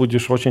 И ты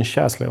будешь очень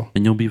счастлив,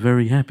 And you'll be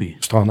very happy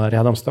что она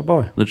рядом с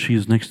тобой. that she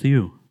is next to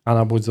you.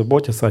 Она будет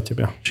заботиться о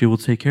тебе. She will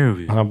take care of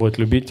you. Она будет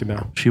любить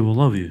тебя. She will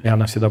love you. И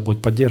она всегда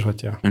будет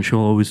поддерживать тебя. And she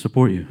will always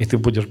support you. И ты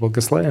будешь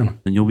благословен.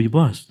 And you'll be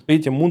blessed.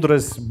 Видите,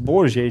 мудрость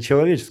Божья и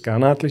человеческая,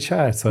 она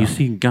отличается. You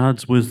see,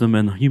 God's wisdom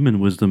and human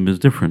wisdom is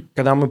different.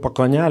 Когда мы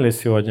поклонялись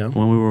сегодня,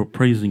 When we were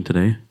praising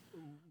today,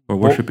 or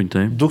worshiping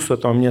today, Дух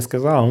Святой мне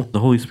сказал, the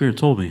Holy Spirit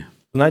told me,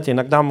 знаете,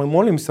 иногда мы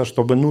молимся,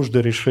 чтобы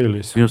нужды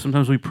решились.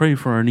 sometimes we pray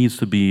for our needs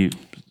to be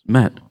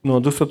met. Но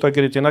Дух Святой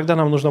говорит, иногда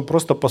нам нужно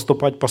просто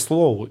поступать по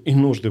слову, и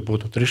нужды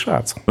будут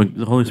решаться. But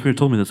the Holy Spirit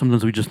told me that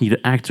sometimes we just need to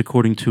act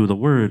according to the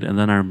word, and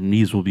then our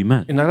needs will be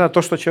met. Иногда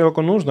то, что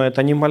человеку нужно,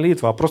 это не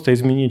молитва, а просто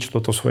изменить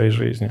что-то в своей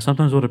жизни.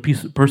 Sometimes what a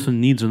person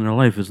needs in their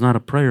life is not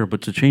a prayer, but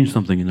to change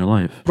something in their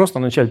life. Просто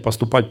начать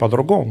поступать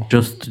по-другому.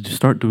 Just to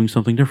start doing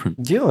something different.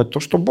 Делать то,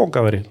 что Бог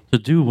говорит. To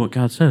do what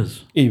God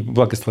says. И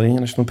благословения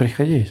начнут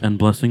приходить. And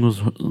blessing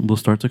will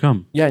start to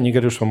come. Я не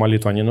говорю, что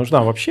молитва не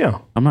нужна вообще.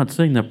 I'm not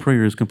saying that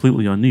prayer is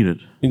completely unneeded.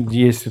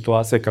 Есть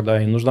ситуации,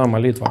 когда и нужна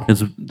молитва.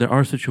 There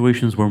are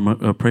situations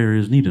where prayer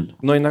is needed.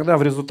 Но иногда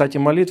в результате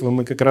молитвы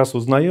мы как раз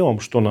узнаем,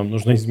 что нам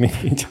нужно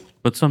изменить.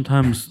 But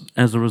sometimes,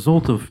 as a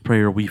result of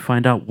prayer, we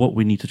find out what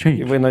we need to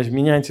И change. вы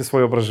меняете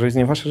свой образ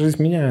жизни, и ваша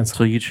жизнь меняется.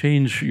 So you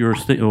change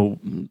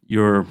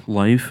your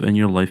life, and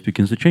your life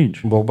begins to change.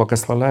 Бог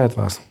благословляет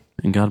вас.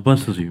 And God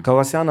blesses you.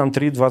 Колоссянам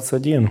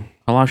 3:21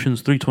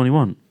 Colossians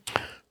 3:21.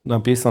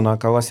 написано,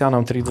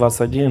 Колоссянам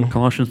 3:21.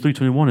 Colossians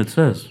 3:21, it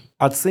says,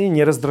 Отцы,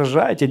 не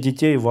раздражайте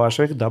детей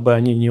ваших, дабы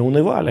они не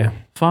унывали.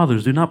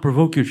 Fathers, do not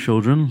provoke your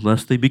children,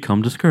 lest they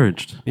become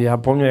discouraged. Я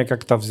помню, я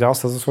как-то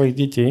взялся за своих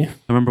детей,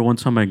 I remember one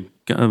time I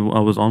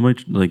was on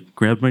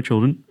grabbed my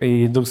children,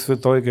 и Дух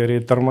Святой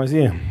говорит,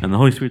 тормози. and the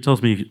Holy Spirit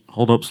tells me,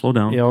 hold up, slow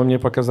down, И Он мне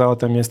показал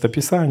это место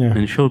Писания.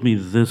 and showed me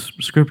this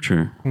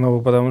scripture.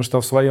 Ну, потому что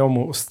в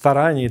своем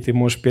старании ты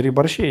можешь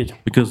переборщить.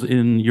 Because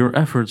in your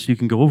efforts, you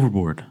can go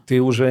overboard.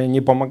 Ты уже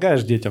не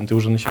помогаешь детям, ты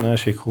уже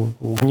начинаешь их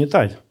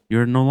угнетать.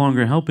 You're no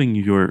longer helping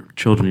your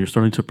children, you're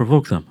starting to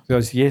provoke them. То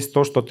есть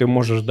то, что ты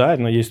можешь дать,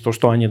 но есть то,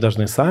 что они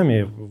должны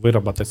сами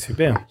выработать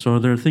себе. So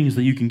there are things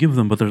that you can give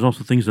them, but there's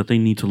also things that they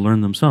need to learn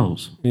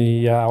themselves.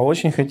 И я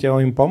очень хотел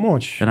им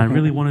помочь, And I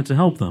really wanted to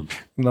help them,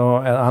 но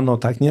оно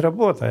так не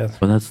работает.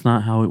 but that's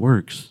not how it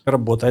works.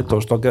 Работает то,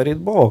 что говорит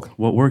Бог.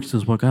 What works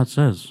is what God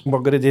says.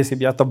 Бог говорит, если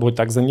бы я тобой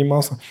так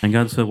занимался, And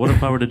God said, what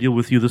if I were to deal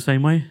with you the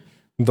same way?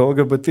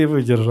 долго бы ты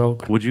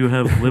выдержал. Would you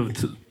have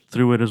lived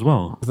through it as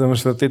well. Потому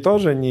что ты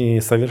тоже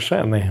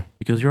несовершенный.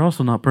 Because you're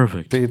also not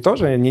perfect. Ты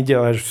тоже не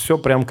делаешь все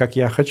прям, как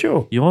я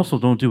хочу. You also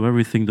don't do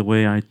everything the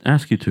way I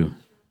ask you to.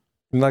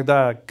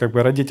 Иногда как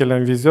бы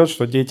родителям везет,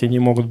 что дети не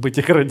могут быть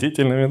их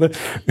родителями, да?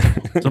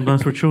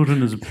 Sometimes for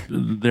children,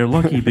 they're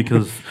lucky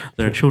because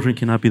their children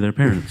cannot be their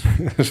parents.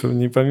 Чтобы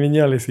не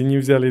поменялись и не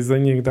взялись за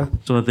них, да?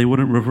 So that they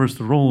wouldn't reverse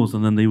the roles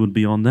and then they would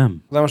be on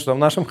them. Потому что в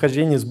нашем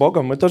хождении с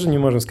Богом мы тоже не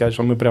можем сказать,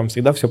 что мы прям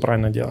всегда все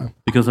правильно делаем.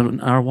 Because in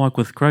our walk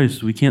with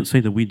Christ, we can't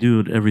say that we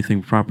do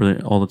everything properly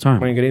all the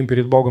time. Мы говорим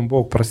перед Богом: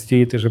 Бог,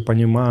 прости, ты же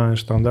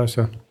понимаешь, там, да,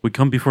 все. We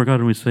come before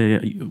God and we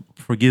say,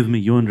 forgive me,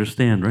 you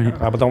understand, right?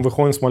 А потом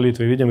выходим с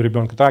молитвы, видим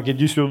ребенка: так,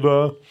 иди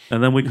сюда.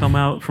 And then we come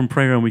out from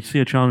prayer and we see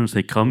a child and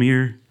say, come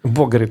here.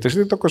 Бог говорит: ты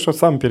же только что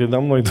сам передо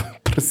мной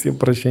просил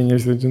прощения.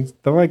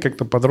 Давай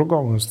как-то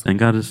по-другому. And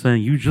God is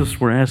saying, you just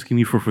were asking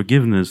me for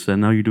forgiveness and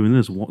now you're doing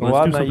this. Let's do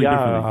Ладно, something я,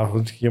 differently. а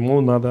вот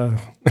ему надо.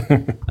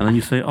 And then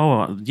you say,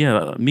 oh,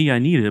 yeah, me, I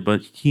need it,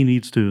 but he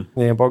needs to.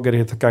 И Бог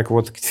говорит: как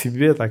вот к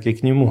себе, так и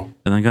к нему.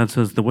 And then God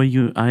says, the way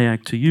I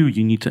act to you,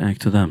 you need to act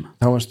to them.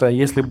 Потому что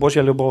если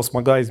Божья любовь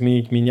смогла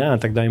изменить меня,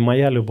 тогда и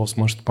моя любовь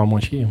сможет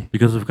помочь им.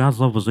 Because if God's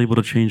love was able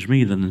to change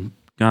me, then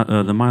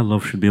then my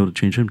love should be able to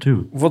change him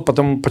too. Вот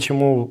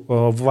почему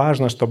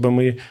важно, чтобы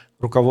мы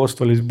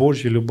руководствовались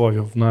Божьей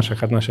любовью в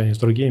наших отношениях с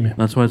другими.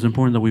 That's why it's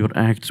important that we would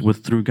act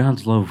through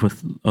God's love with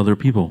other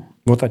people.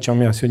 Вот о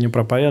чем я сегодня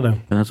проповедую.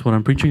 And that's what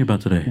I'm preaching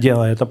about today.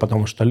 Делай это,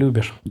 потому что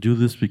любишь. Do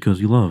this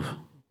because you love.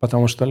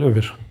 Потому что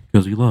любишь.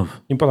 Because you love.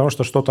 Не потому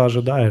что что-то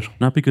ожидаешь.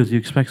 Not because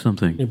you expect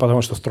something. Не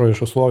потому что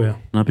строишь условия.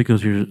 Not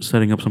because you're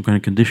setting up some kind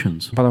of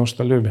conditions. Потому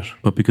что любишь.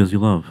 But because you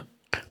love.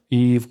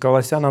 И в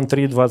Колоссянам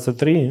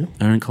 3:23,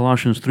 And in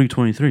Colossians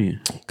 3:23,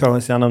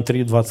 Колоссянам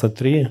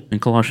 3:23 in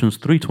Colossians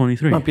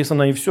 3:23,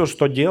 написано: и все,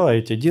 что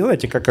делаете,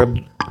 делайте как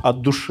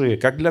от души,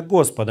 как для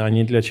Господа, а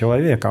не для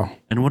человека.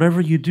 and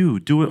whatever you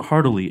do it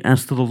heartily,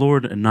 as to the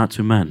Lord and not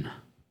to men.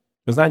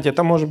 Вы знаете,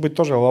 это может быть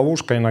тоже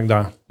ловушка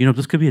иногда. You know,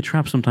 this could be a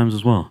trap sometimes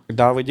as well.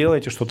 Когда вы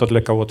делаете что-то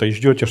для кого-то и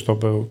ждете,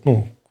 чтобы,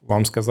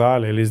 вам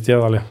сказали или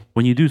сделали.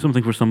 When you do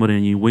something for somebody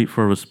and you wait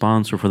for a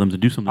response or for them to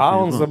do something А for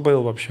you он as well,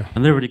 забыл вообще.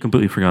 and they already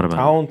completely forgot about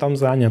А it. он там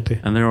занятый.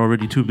 And they're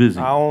already too busy.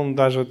 А он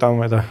даже там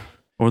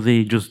Or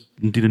they just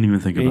didn't even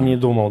think и about не it.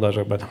 думал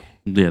даже об этом.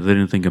 Yeah, they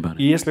didn't think about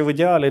И it. если вы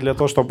делали для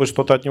того, чтобы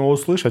что-то от него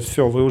услышать,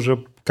 все, вы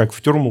уже как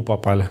в тюрьму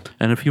попали.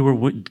 And if you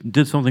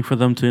did something for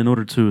them in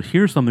order to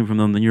hear something from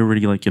them, then you're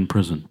already like in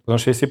prison. Потому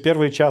что если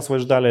первый час вы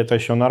ждали, это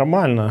еще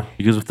нормально.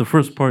 Because if the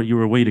first part you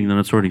were waiting, then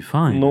it's already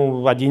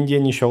fine. Один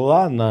день еще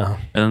ладно.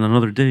 And then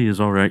another day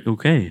is all right,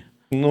 okay.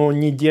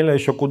 Неделя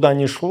еще куда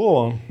ни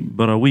шло.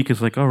 But a week is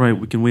like, all right,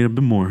 we can wait a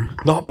bit more.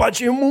 Но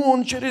почему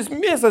он через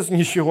месяц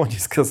ничего не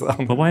сказал?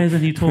 But why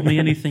hasn't he told me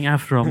anything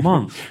after a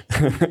month?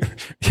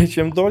 И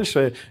чем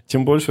дольше,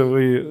 тем больше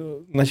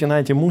вы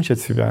начинаете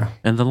мучить себя.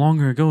 And the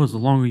longer it goes, the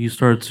longer you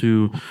start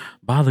to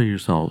bother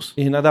yourselves.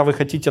 И иногда вы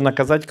хотите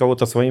наказать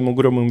кого-то своим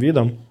угрюмым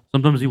видом.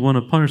 Sometimes you want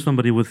to punish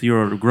somebody with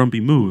your grumpy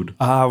mood.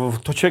 А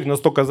тот человек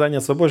настолько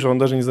занят собой, что он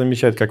даже не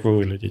замечает, как вы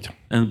выглядите.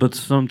 But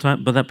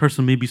that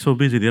person may be so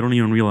busy they don't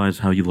even realize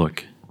how you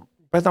look.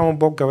 Поэтому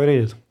Бог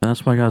говорит: And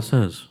that's why God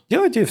says,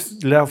 делайте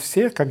для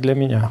всех, как для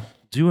меня.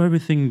 do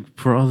everything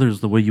for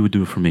others the way you would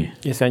do it for me.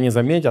 Если они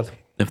заметят,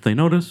 If they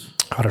notice,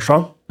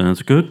 хорошо. then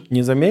it's good.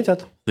 Не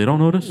заметят, If they don't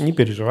notice, не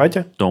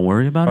переживайте, don't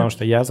worry about потому it,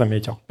 что я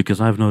заметил. because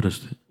I've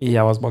noticed it, И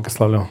я вас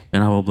благословлю.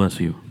 and I will bless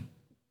you.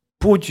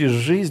 Путь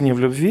жизни в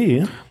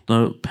любви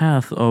The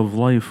path of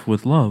life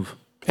with love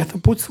 – это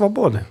путь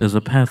свободы. is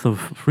a path of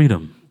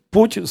freedom.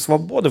 Путь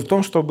свободы в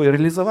том, чтобы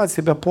реализовать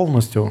себя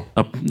полностью,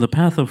 The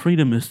path of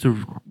freedom is to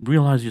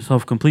realize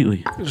yourself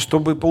completely,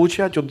 чтобы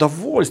получать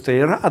удовольствие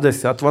и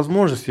радость от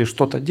возможности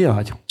что-то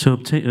делать.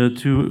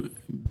 to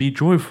be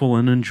joyful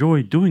and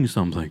enjoy doing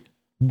something.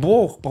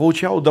 Бог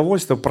получал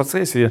удовольствие в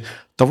процессе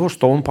того,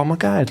 что Он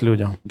помогает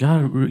людям.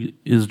 God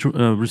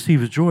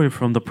receives joy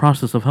from the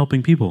process of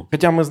helping people.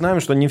 Хотя мы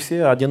знаем, что не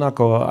все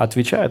одинаково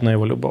отвечают на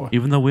Его любовь.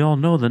 Even though we all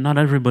know that not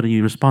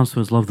everybody responds to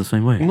his love the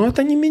same way. Но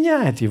это не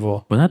меняет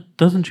Его. But that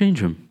doesn't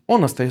change him.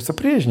 Он остается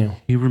прежним.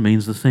 He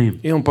remains the same.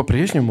 И Он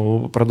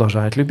по-прежнему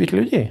продолжает любить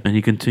людей. And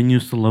he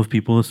continues to love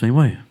people the same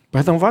way.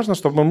 Поэтому важно,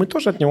 чтобы мы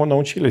тоже от Него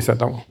научились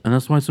этому. And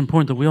that's why it's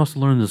important that we also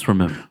learn this from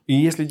him. И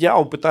если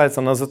дьявол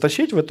пытается нас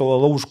затащить в эту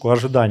ловушку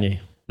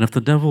ожиданий, And if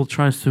the devil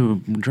tries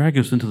to drag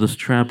us into this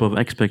trap of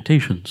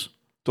expectations,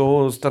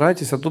 то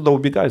старайтесь оттуда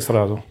убегать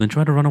сразу. then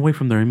try to run away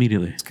from there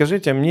immediately.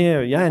 Скажите,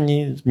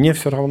 мне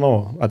все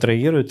равно,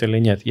 отреагирует или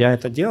нет. Я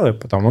это делаю,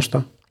 потому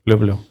что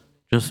люблю.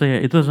 Just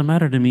say, it doesn't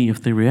matter to me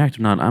if they react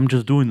or not. I'm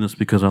just doing this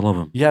because I love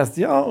him. Я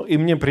сделал, и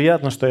мне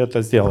приятно, что я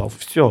это сделал.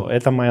 Все,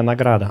 это моя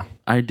награда.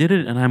 I did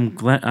it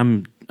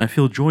and I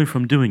feel joy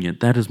from doing it.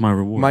 That is my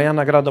reward. Моя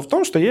награда в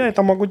том, что я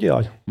это могу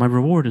делать. My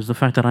reward is the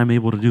fact that I'm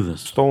able to do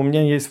this. Что у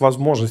меня есть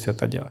возможность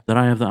это делать. That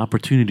I have the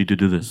opportunity to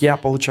do this. Я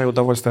получаю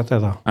удовольствие от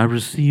этого. I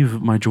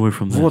receive my joy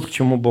from Вот this. к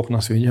чему Бог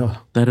нас ведет.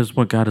 That is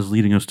what God is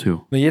leading us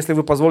to. Но если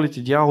вы позволите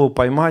дьяволу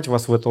поймать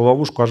вас в эту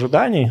ловушку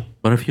ожиданий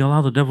But if you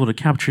allow the devil to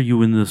capture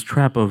you in this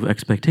trap of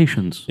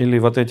expectations или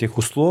вот этих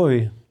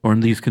условий, or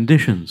in these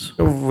conditions,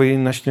 вы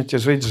начнете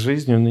жить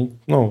жизнью,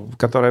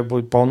 которая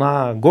будет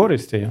полна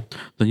горести,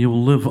 then you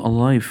will live a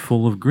life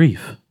full of grief.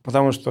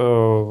 потому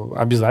что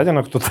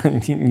обязательно кто-то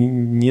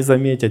не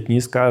заметит, не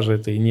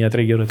скажет и не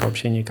отреагирует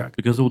вообще никак.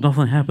 Because it will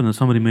definitely happen that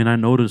somebody may not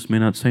notice, may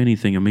not say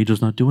anything, and may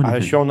just not do А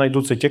anything. еще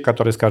найдутся те,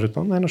 которые скажут,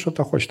 он, наверное,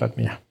 что-то хочет от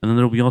меня. And then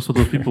there will be also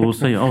those people who will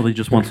say, oh, they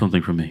just want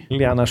something from me.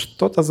 Или она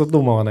что-то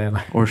задумала,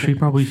 наверное. Or she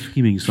probably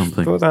scheming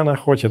something. Что-то она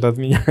хочет от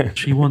меня.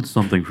 She wants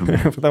something from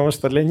me. Потому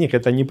что для них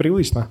это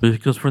непривычно.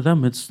 Because for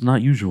them, it's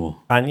not usual.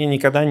 Они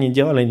никогда не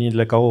делали ни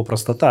для кого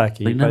просто так.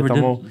 И They never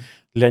поэтому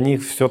для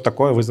них все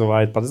такое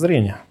вызывает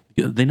подозрение.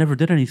 They never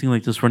did anything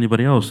like this for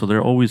anybody else, so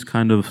they're always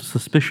kind of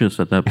suspicious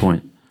at that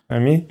point.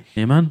 Аминь.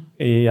 Amen?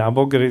 А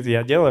Бог говорит,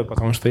 я делаю,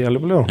 потому что я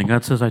люблю. And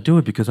God says, I do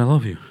it because I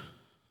love you.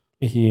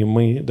 И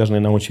мы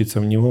должны научиться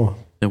в Него.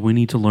 That we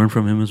need to learn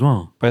from Him as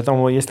well.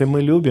 Поэтому если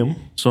мы любим,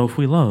 So if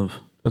we love,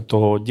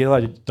 то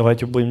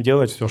давайте будем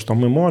делать все, что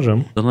мы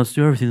можем. then let's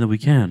do everything that we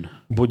can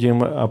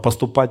Будем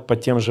поступать по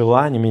тем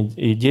желаниям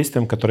и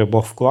действиям, которые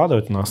Бог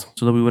вкладывает в нас.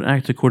 so that we would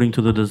act according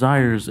to the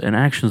desires and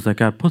actions that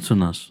God puts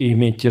in us, И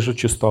иметь те же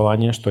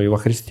чувствования, что и во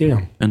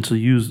Христе. and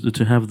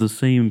to have the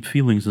same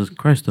feelings as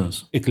Christ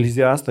does.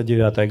 Экклезиаста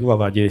 9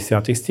 глава,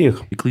 10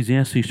 стих.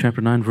 Ecclesiastes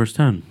chapter 9, verse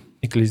 10.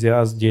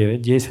 Экклезиаст 9,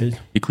 10.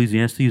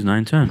 Ecclesiastes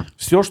 9:10.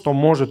 Все, что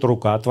может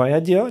рука твоя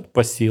делать,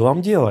 по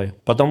силам делай.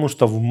 Потому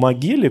что в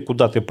могиле,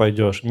 куда ты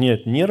пойдешь,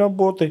 нет ни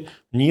работы,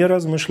 ни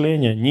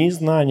размышления, ни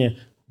знания,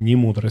 ни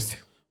мудрости.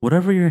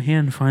 Whatever your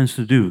hand finds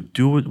to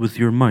do it with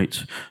your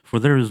might, for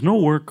there is no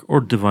work or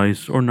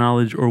device or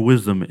knowledge or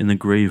wisdom in the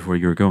grave where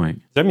you're going.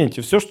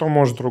 Заметьте, все, что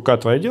может рука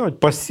твоя делать,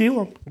 по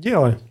силам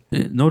делай.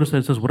 Notice that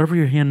it says, whatever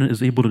your hand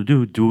is able to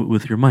do it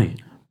with your might.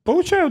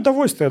 Получай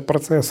удовольствие от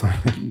процесса.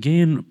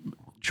 Gain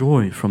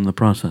joy from the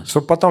process.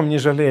 Чтобы потом не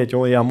жалеть,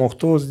 ой, я мог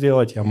то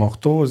сделать,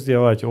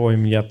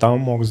 ой, я там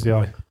мог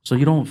сделать. So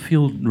you don't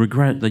feel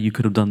regret that you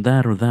could have done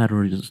that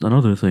or just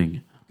another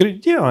thing.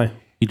 Говорит, делай.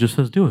 He just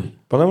says, do it.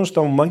 Потому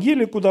что в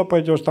могиле, куда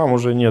пойдешь, там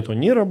уже нету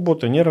ни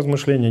работы, ни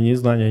размышления, ни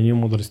знания, ни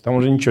мудрости. Там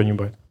уже ничего не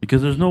будет.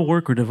 Because there's no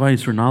work or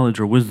device or knowledge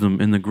or wisdom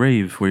in the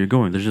grave where you're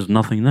going. There's just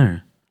nothing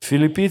there.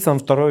 Филиппийцам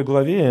 2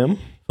 главе,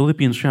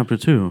 Philippians chapter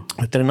 2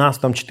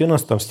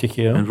 13-14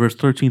 стихе, and verse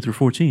 13 through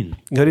 14.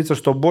 говорится,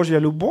 что Божья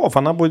любовь,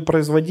 она будет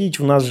производить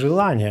в нас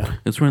желания.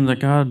 It's written that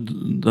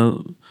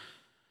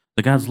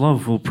God's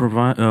love will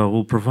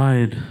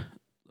provide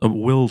a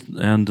will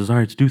and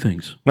desire to do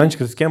things.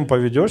 Знаете, с кем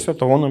поведешься,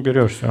 то он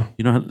уберешься.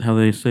 You know how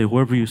they say,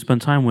 whoever you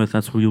spend time with,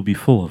 that's who you'll be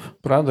full of.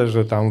 Правда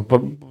же, там,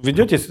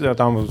 ведетесь,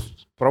 там,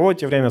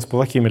 проводите время с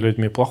плохими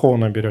людьми, плохого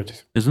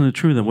наберетесь. Isn't it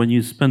true that when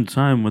you spend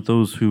time with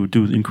those who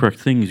do incorrect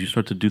things, you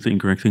start to do the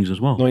incorrect things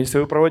as well? Но если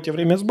вы проводите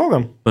время с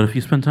Богом, But if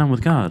you spend time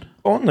with God,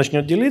 Он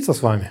начнет делиться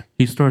с вами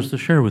He starts to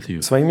share with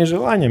you, своими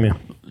желаниями.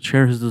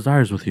 share His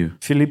desires with you.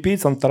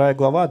 Филиппийцам 2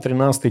 глава,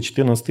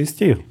 13-14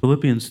 стих.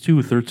 Philippians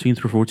 2, 13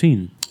 through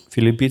 14.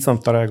 Филиппийцам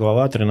 2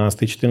 глава,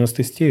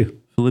 13-14 стих.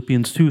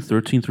 Philippians 2,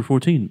 13 through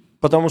 14.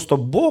 Потому что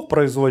Бог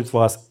производит в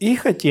вас и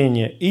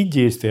хотение, и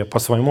действия по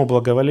своему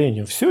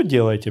благоволению. Все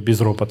делайте без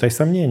ропота и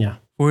сомнения.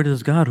 For it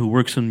is God who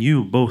works in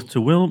you both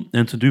to will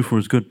and to do for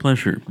His good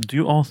pleasure.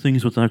 Do all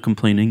things without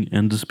complaining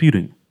and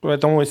disputing.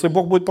 Поэтому, если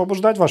Бог будет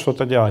побуждать вас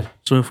что-то делать,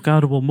 So if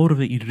God will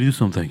motivate you to do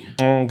something,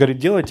 Он говорит,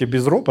 делайте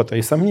без ропота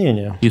и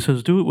сомнения. He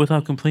says, do it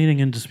without complaining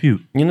and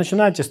dispute. Не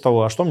начинайте с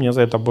того, а что мне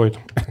за это будет?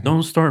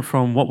 Don't start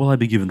from, what will I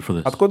be given for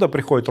this? Откуда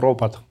приходит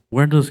ропот?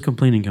 Where does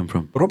complaining come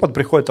from? Ропот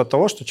приходит от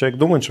того, что человек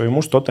думает, что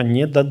ему что-то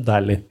не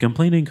додали.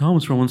 Complaining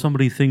comes from when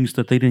somebody thinks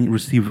that they didn't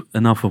receive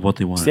enough of what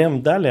they wanted.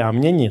 Всем дали, а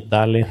мне не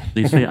дали.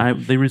 They say,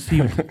 they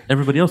received,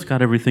 everybody else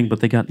got everything, but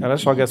they got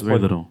Хорошо, very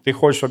Господь, little. ты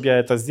хочешь, чтобы я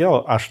это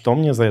сделал, а что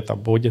мне за это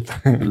будет?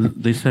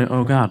 They say,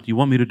 oh God, you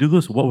want me to do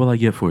this? What will I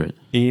get for it?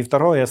 И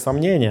второе,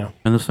 сомнение.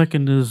 And the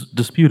second is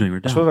disputing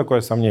or Что doubt.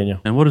 такое сомнение?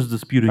 And what is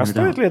disputing А or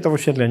стоит doubt? ли это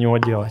вообще для него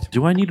делать?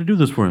 Do I need to do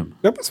this for him?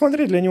 Да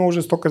посмотри, для него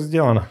уже столько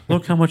сделано.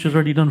 Look how much is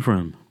already done for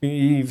him.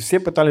 И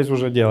все пытались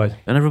уже делать.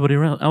 And everybody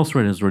else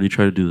has already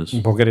tried to do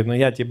this. Бог говорит, ну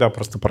я тебя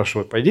просто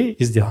прошу, пойди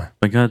и сделай.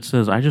 But God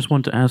says, I just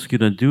want to ask you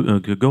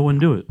to go and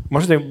do it.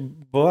 Может,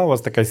 была у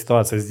вас такая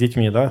ситуация с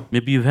детьми, да?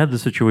 Maybe you've had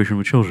this situation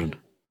with children.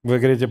 Вы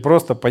говорите,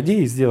 просто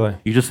пойди и сделай.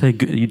 You just say,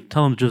 you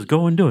tell them just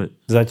go and do it.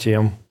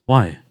 Зачем?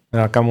 Why?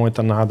 А кому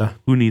это надо?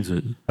 Who needs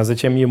it? А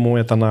зачем ему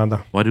это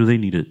надо? Why do they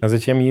need it? А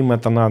зачем им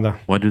это надо?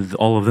 Why do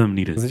all of them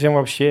need it? Зачем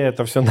вообще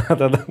это все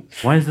надо? Да?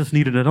 Why is this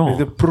needed at all?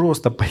 Ты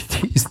просто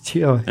пойди и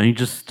сделай. And you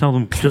just tell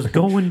them, just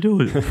go and do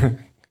it.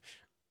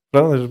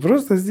 Правда же?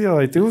 Просто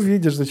сделай, ты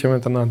увидишь, зачем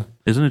это надо.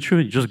 Isn't it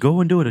true? Just go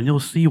and do it, and you'll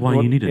see why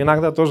Вот you need it.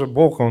 иногда тоже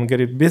Бог, Он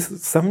говорит, без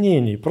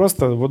сомнений.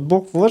 Просто вот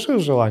Бог вложил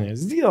желание,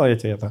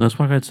 сделайте это. That's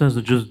why God says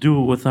to just do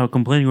it without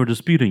complaining or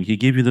disputing. He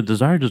gave you the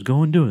desire, just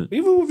go and do it. И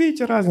вы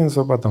увидите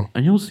разницу потом.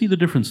 And you'll see the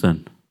difference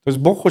then. То есть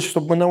Бог хочет,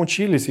 чтобы мы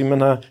научились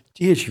именно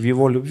течь в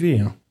Его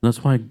любви.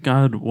 That's why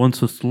God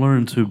wants us to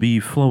learn to be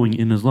flowing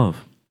in His love.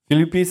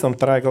 Филиппийцам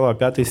 2 глава,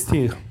 5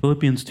 стих.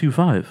 Philippians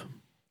 2:5.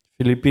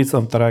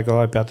 Филиппийцам 2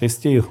 глава, 5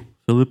 стих.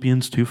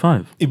 Philippians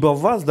 2:5. Ибо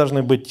в вас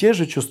должны быть те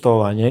же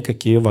чувствования,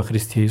 какие во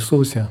Христе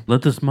Иисусе.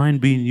 Let this mind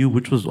be in you,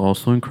 which was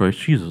also in Christ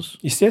Jesus.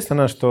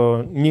 Естественно,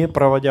 что не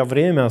проводя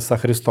время со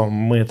Христом,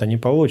 мы это не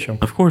получим.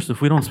 Of course,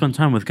 if we don't spend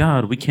time with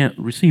God, we can't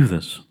receive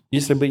this.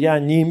 Если бы я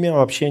не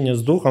имел общения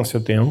с Духом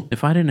Святым,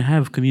 If I didn't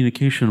have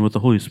communication with the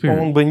Holy Spirit,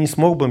 Он бы не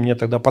смог бы мне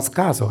тогда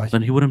подсказывать,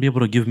 then He wouldn't be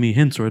able to give me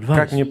hints or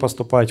как advice мне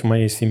поступать в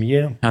моей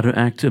семье, how to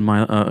act in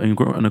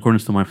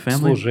accordance to my в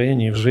family,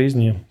 служении, в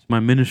жизни. my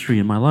ministry,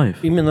 and my life.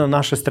 Именно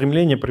наше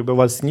стремление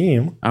пребывать с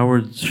Ним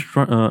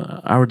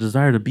Our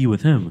desire to be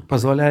with Him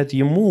позволяет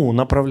Ему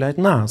направлять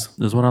нас.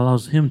 is what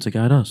allows Him to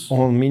guide us.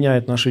 Он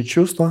меняет наши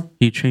чувства,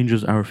 He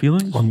changes our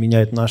feelings. Он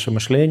меняет наше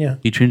мышление,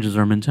 He changes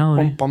our Он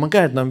mentality.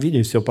 помогает нам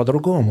видеть все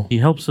по-другому. He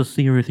helps us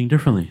see everything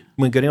differently.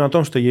 Мы говорим о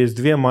том, что есть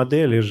две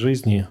модели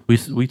жизни.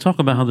 We talk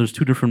about how there's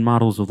two different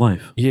models of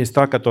life. Есть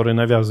та, которая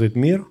навязывает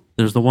мир,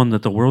 There's the one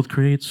that the world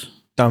creates,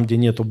 там, где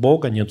нету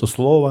Бога, нету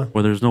Слова,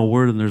 where there's no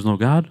word and there's no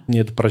God,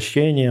 нет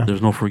прощения.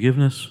 there's no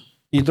forgiveness.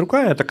 И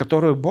другая, это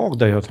которую Бог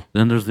дает.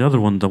 Then there's the other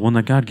one, the one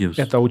that God gives.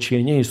 Это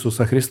учение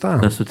Иисуса Христа.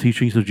 That's the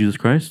teachings of Jesus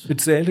Christ. И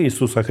цель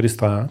Иисуса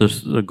Христа,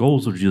 The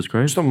goals of Jesus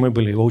Christ чтобы мы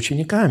были Его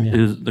учениками.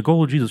 the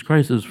goal of Jesus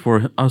Christ is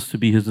for us to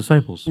be His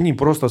disciples, Не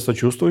просто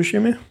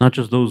сочувствующими, not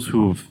just those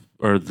who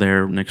are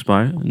there next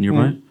by,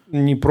 nearby,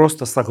 не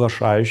просто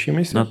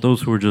соглашающимися, not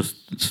those who are just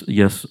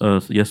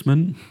yes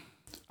men,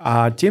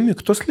 а теми,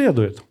 кто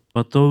следует.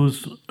 but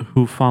those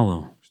who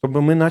follow,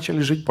 Чтобы мы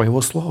начали жить по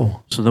Его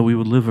Слову. so that we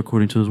would live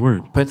according to His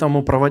word.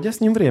 Поэтому, проводя с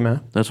Ним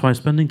время, That's why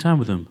spending time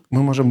with Him,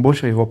 мы можем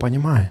больше Его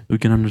понимать. we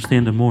can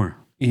understand Him more.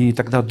 И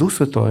тогда Дух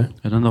Святой,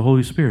 And then the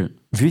Holy Spirit,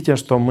 видя,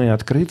 что мы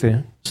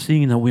открыты,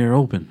 seeing that we are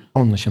open,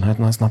 Он начинает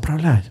нас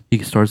направлять. He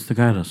starts to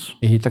guide us.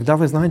 И тогда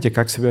вы знаете,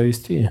 как себя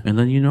вести. And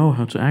then you know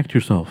how to act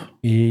yourself.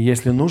 И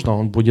если нужно,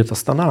 Он будет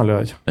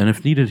останавливать. And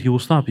if needed, He will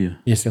stop you.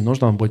 Если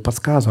нужно, Он будет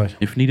подсказывать.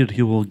 If needed,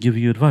 He will give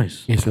you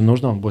advice. Если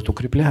нужно, Он будет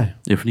укреплять.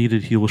 If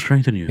needed, He will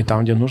strengthen И you.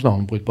 там, где нужно,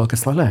 Он будет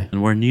благословлять.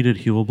 And where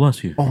needed, He will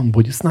bless you. Он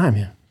будет с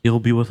нами.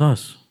 He'll be with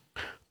us.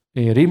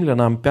 И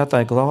Римлянам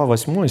 5 глава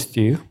 8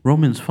 стих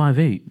Romans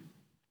 5:8,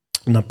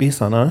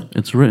 написано,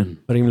 it's written.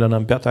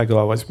 Римлянам 5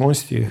 глава 8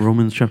 стих,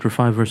 Romans chapter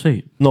 5, verse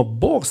 8. «Но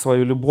Бог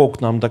свою любовь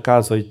к нам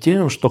доказывает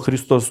тем, что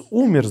Христос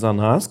умер за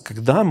нас,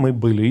 когда мы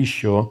были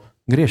еще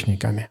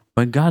грешниками».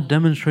 But God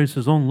demonstrates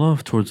His own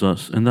love towards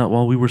us, in that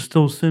while we were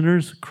still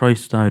sinners,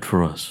 Christ died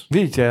for us.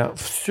 Видите,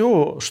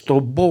 все, что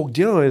Бог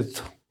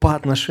делает по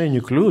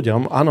отношению к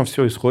людям, оно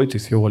все исходит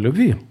из Его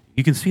любви.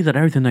 You can see that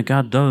everything that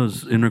God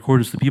does in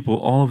accordance to people,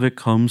 all of it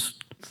comes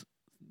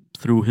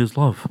through His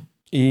love.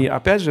 И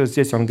опять же,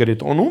 здесь он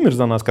говорит, Он умер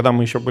за нас, когда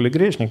мы еще были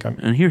грешниками.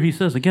 And here He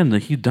says again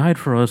that He died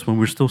for us when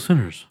we're still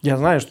sinners. Я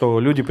знаю, что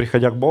люди,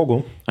 приходя к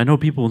Богу, I know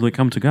people that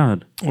come to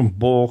God,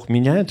 Бог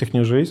меняет их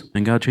жизнь.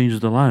 and God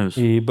changes their lives.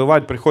 И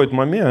бывает, приходит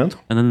момент,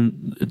 And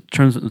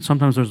then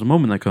sometimes there's a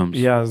moment that comes.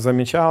 я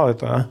замечал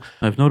это,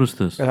 I've noticed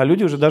this. когда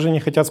люди уже даже не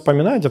хотят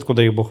вспоминать,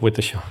 откуда их Бог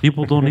вытащил.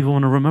 People don't even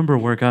want to remember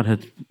where God had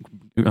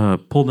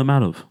pulled them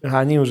out of.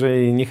 Они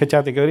уже и не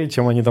хотят и говорить,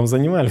 чем они там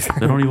занимались.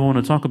 They don't even want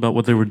to talk about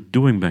what they were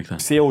doing back then.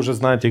 Все уже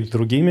знают их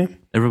другими.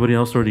 Everybody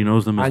else already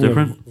knows them as Они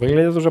different.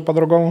 выглядят уже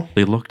по-другому.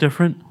 They look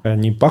different.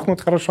 Они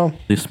пахнут хорошо.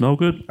 They smell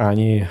good.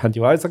 Они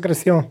одеваются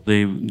красиво.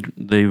 They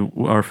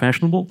are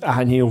fashionable.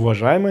 Они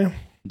уважаемые.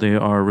 They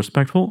are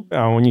respectful.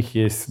 А у них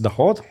есть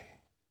доход.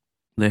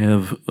 They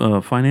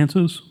have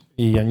finances.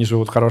 И они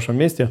живут в хорошем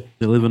месте.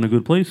 They live in a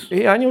good place.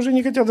 И они уже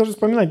не хотят даже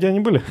вспоминать, где они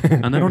были.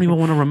 And they don't even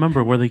want to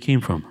remember where they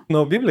came from.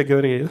 Но Библия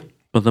говорит,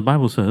 But the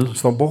Bible says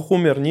что Бог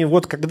умер не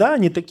вот когда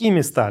они такими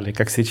стали,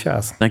 как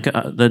сейчас.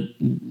 that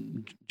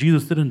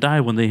Jesus didn't die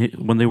when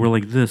they were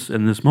like this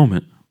in this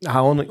moment,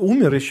 А Он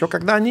умер еще,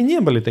 когда они не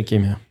были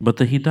такими. but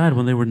that He died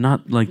when they were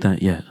not like that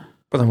yet,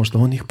 Потому что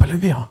Он их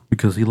полюбил.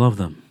 because He loved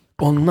them.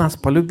 Он нас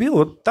полюбил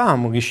вот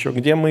там еще,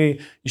 где мы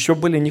еще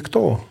были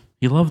никто.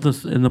 He loved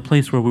us in the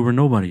place where we were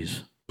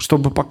nobodies,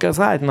 Чтобы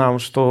показать нам,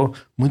 что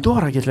мы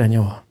дороги для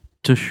Него.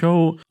 to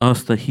show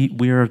us that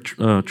we are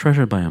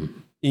treasured by Him.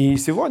 И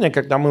сегодня,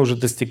 когда мы уже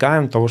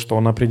достигаем того, что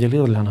Он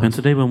определил для And нас,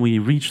 today, when we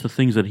reach the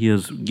things that He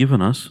has given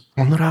us,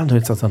 Он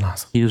радуется за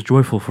нас. He is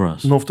joyful for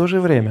us. Но в то же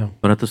время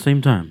But at the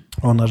same time,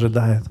 Он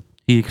ожидает,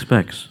 He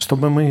expects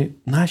чтобы мы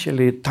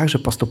начали так же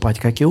поступать,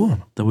 как и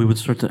Он, that we would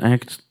start to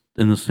act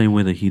in the same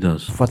way that He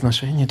does в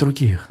отношении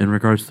других. in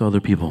regards to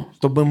other people,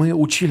 Чтобы мы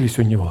учились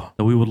у Него.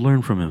 that we would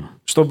learn from Him,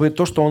 Чтобы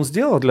то, что Он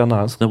сделал для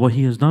нас, that what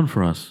He has done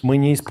for us, мы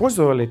не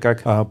использовали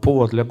как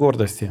повод для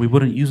гордости. we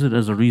wouldn't use it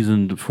as a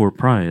reason for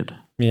pride.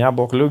 Меня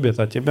Бог любит,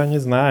 а тебя не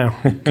знаю.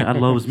 God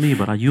loves me,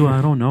 but you,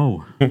 I don't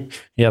know.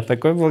 Я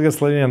такой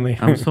благословенный,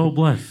 I'm so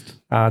blessed,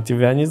 а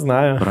тебя не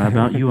знаю. but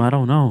about you, I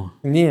don't know.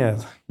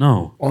 Нет,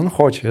 No, Он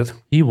хочет,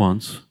 He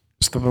wants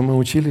чтобы мы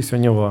учились у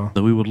Него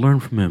that we would learn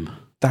from Him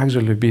также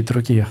любить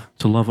других.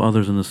 to love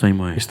others in the same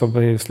way. И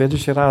чтобы в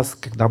следующий раз,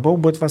 когда Бог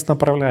будет вас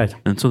направлять,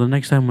 And so the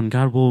next time when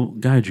God will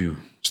guide you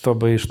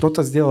чтобы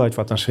что-то сделать в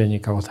отношении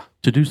кого-то,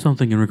 to do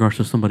something in regards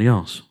to somebody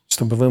else,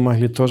 чтобы вы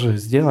могли тоже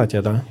сделать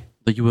это,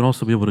 that you would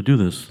also be able to do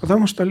this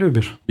потому что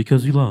любишь,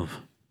 because you love,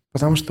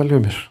 потому что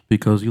любишь.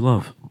 because you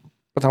love.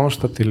 Потому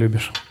что ты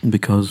любишь.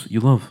 Because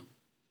you love.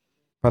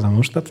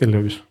 Потому что ты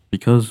любишь.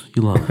 Because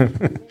you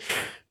love.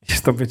 И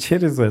чтобы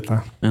через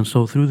это And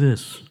so through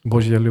this,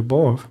 Божья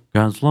любовь,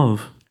 God's love,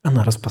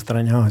 она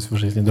распространялась в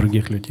жизни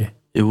других людей.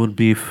 it would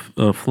be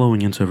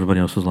flowing into everybody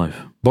else's life.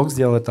 Бог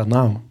сделал это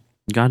нам,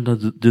 God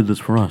did this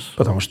for us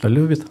потому что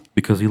любит.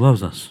 because He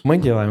loves us. Мы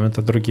делаем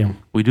это другим,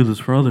 We do this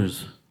for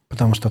others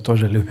потому что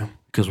тоже любим.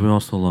 because we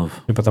also love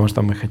И потому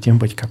что мы хотим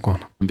быть как Он.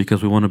 and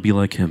because we want to be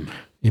like Him.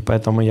 И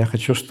поэтому я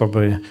хочу,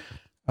 чтобы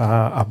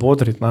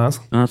ободрить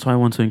нас. And that's why I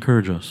want to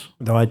encourage us.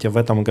 Давайте в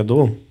этом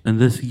году And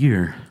this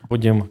year,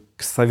 будем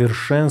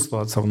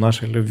совершенствоваться в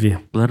нашей любви.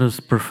 let us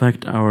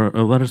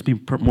be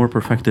more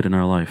perfected in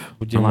our life,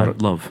 Будем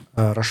love,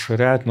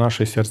 расширять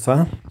наши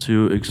сердца.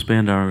 to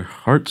expand our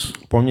hearts.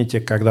 Помните,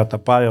 когда-то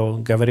Павел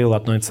говорил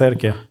одной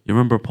церкви, You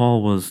remember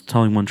Paul was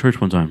telling one church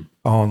one time.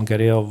 он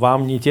говорил: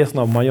 вам не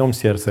тесно в моем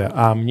сердце,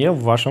 а мне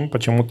в вашем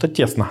почему-то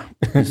тесно.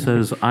 He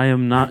says,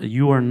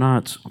 you are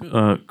not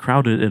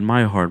crowded in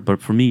my heart,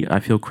 but for me, I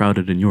feel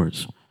crowded in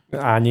yours.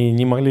 Они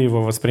не могли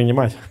его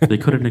воспринимать. They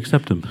couldn't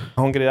accept him.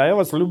 Он говорит: а я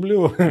вас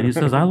люблю. And he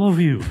says, I love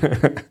you.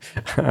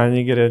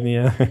 Они говорят: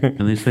 нет, And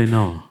they say,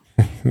 no,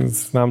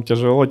 нам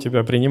тяжело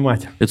тебя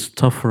принимать. it's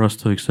tough for us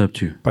to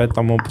accept you.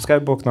 Поэтому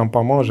пускай Бог нам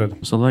поможет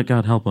So let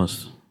God help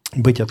us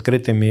быть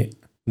открытыми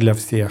для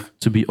всех,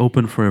 to be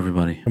open for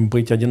everybody,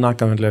 быть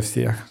одинаковыми для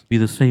всех, be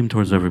the same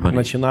towards everybody,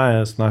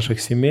 начиная с наших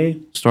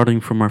семей,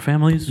 starting from our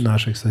families,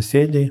 наших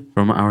соседей,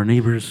 from our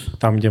neighbors,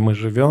 там, где мы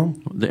живем,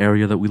 the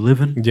area that we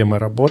live in, где мы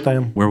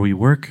работаем, where we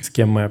work, с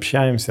кем мы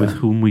общаемся,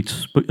 with whom we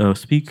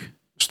speak,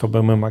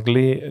 чтобы мы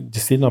могли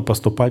действительно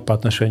поступать по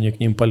отношению к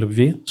ним по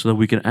любви, so that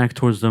we can act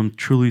towards them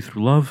truly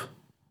through love,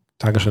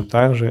 так же,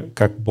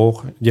 как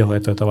Бог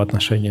делает это в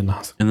отношении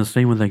нас. in the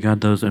same way that God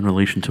does in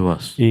relation to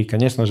us. И,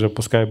 конечно же,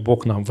 пускай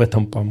Бог нам в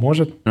этом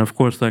поможет, And of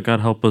course, let God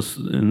help us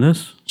in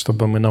this,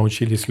 чтобы мы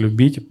научились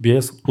любить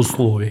без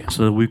условий.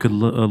 so that we could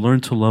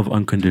learn to love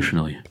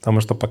unconditionally.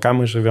 Потому что пока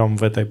мы живем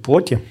в этой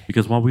плоти,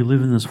 Because while we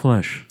live in this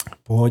flesh,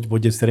 плоть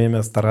будет все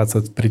время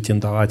стараться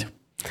претендовать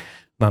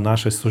на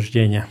наши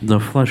суждения. the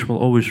flesh will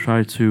always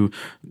try to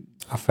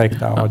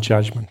Affect our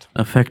judgment.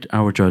 affect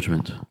our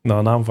judgment.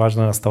 Но нам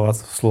важно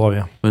оставаться в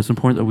Слове But it's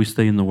important that we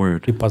stay in the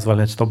Word и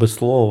позволять, чтобы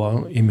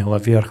Слово имело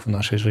верх в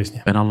нашей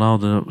жизни. and allow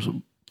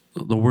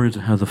the Word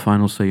to have the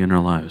final say in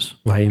our lives.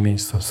 Во имя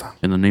Иисуса.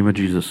 In the name of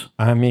Jesus,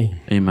 Аминь.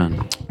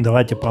 amen.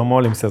 Давайте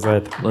помолимся за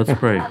это. Let's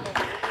pray.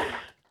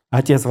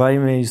 Отец, во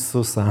имя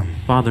Иисуса,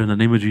 Father, in the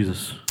name of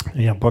Jesus,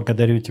 я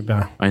благодарю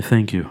Тебя, I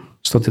thank you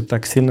что Ты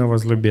так сильно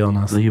возлюбил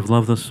нас. that you've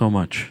loved us so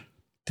much.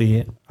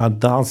 Ты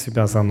отдал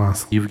себя за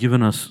нас. You've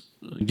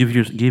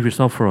gave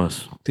yourself for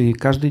us. Ты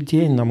каждый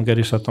день нам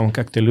говоришь о том,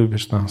 как Ты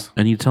любишь нас.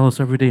 And you tell us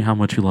every day how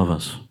much you love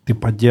us. Ты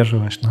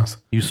поддерживаешь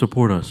нас. You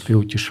support us. Ты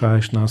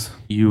утешаешь нас.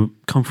 You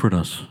comfort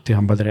us. Ты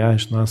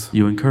ободряешь нас.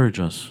 You encourage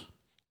us.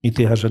 И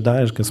Ты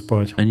ожидаешь,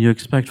 Господь, And you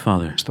expect,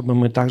 Father, чтобы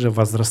мы также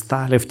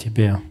возрастали в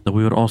Тебе that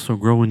we would also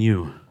grow in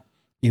you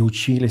и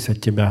учились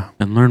от Тебя,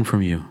 and learn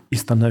from you и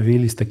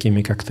становились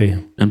такими, как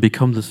Ты. and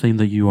become the same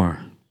that you are.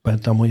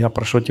 Поэтому я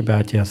прошу Тебя,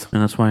 Отец,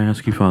 And that's why I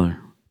ask you, Father,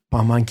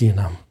 помоги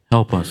нам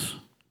help us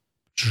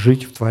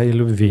жить в Твоей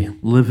любви,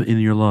 live in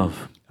your love,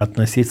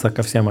 относиться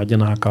ко всем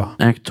одинаково,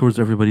 act towards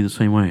everybody the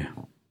same way,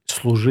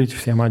 служить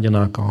всем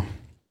одинаково,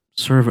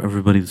 serve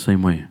everybody the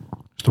same way,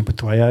 чтобы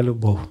Твоя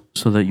любовь,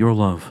 so that your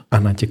love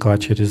она текла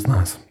через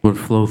нас. would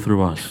flow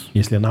through us.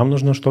 Если нам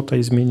нужно что-то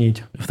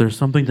изменить, If there's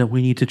something that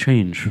we need to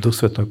change, Дух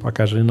Святой,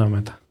 покажи нам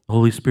это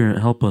Holy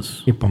Spirit, help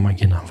us. и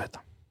помоги нам в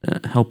этом.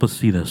 Help us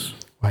see this.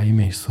 Во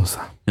имя Иисуса.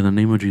 In the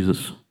name of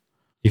Jesus.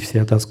 И все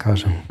это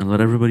скажем. And let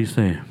everybody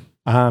say,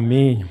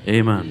 Аминь.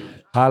 Amen.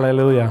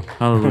 Аллилуйя.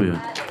 Hallelujah.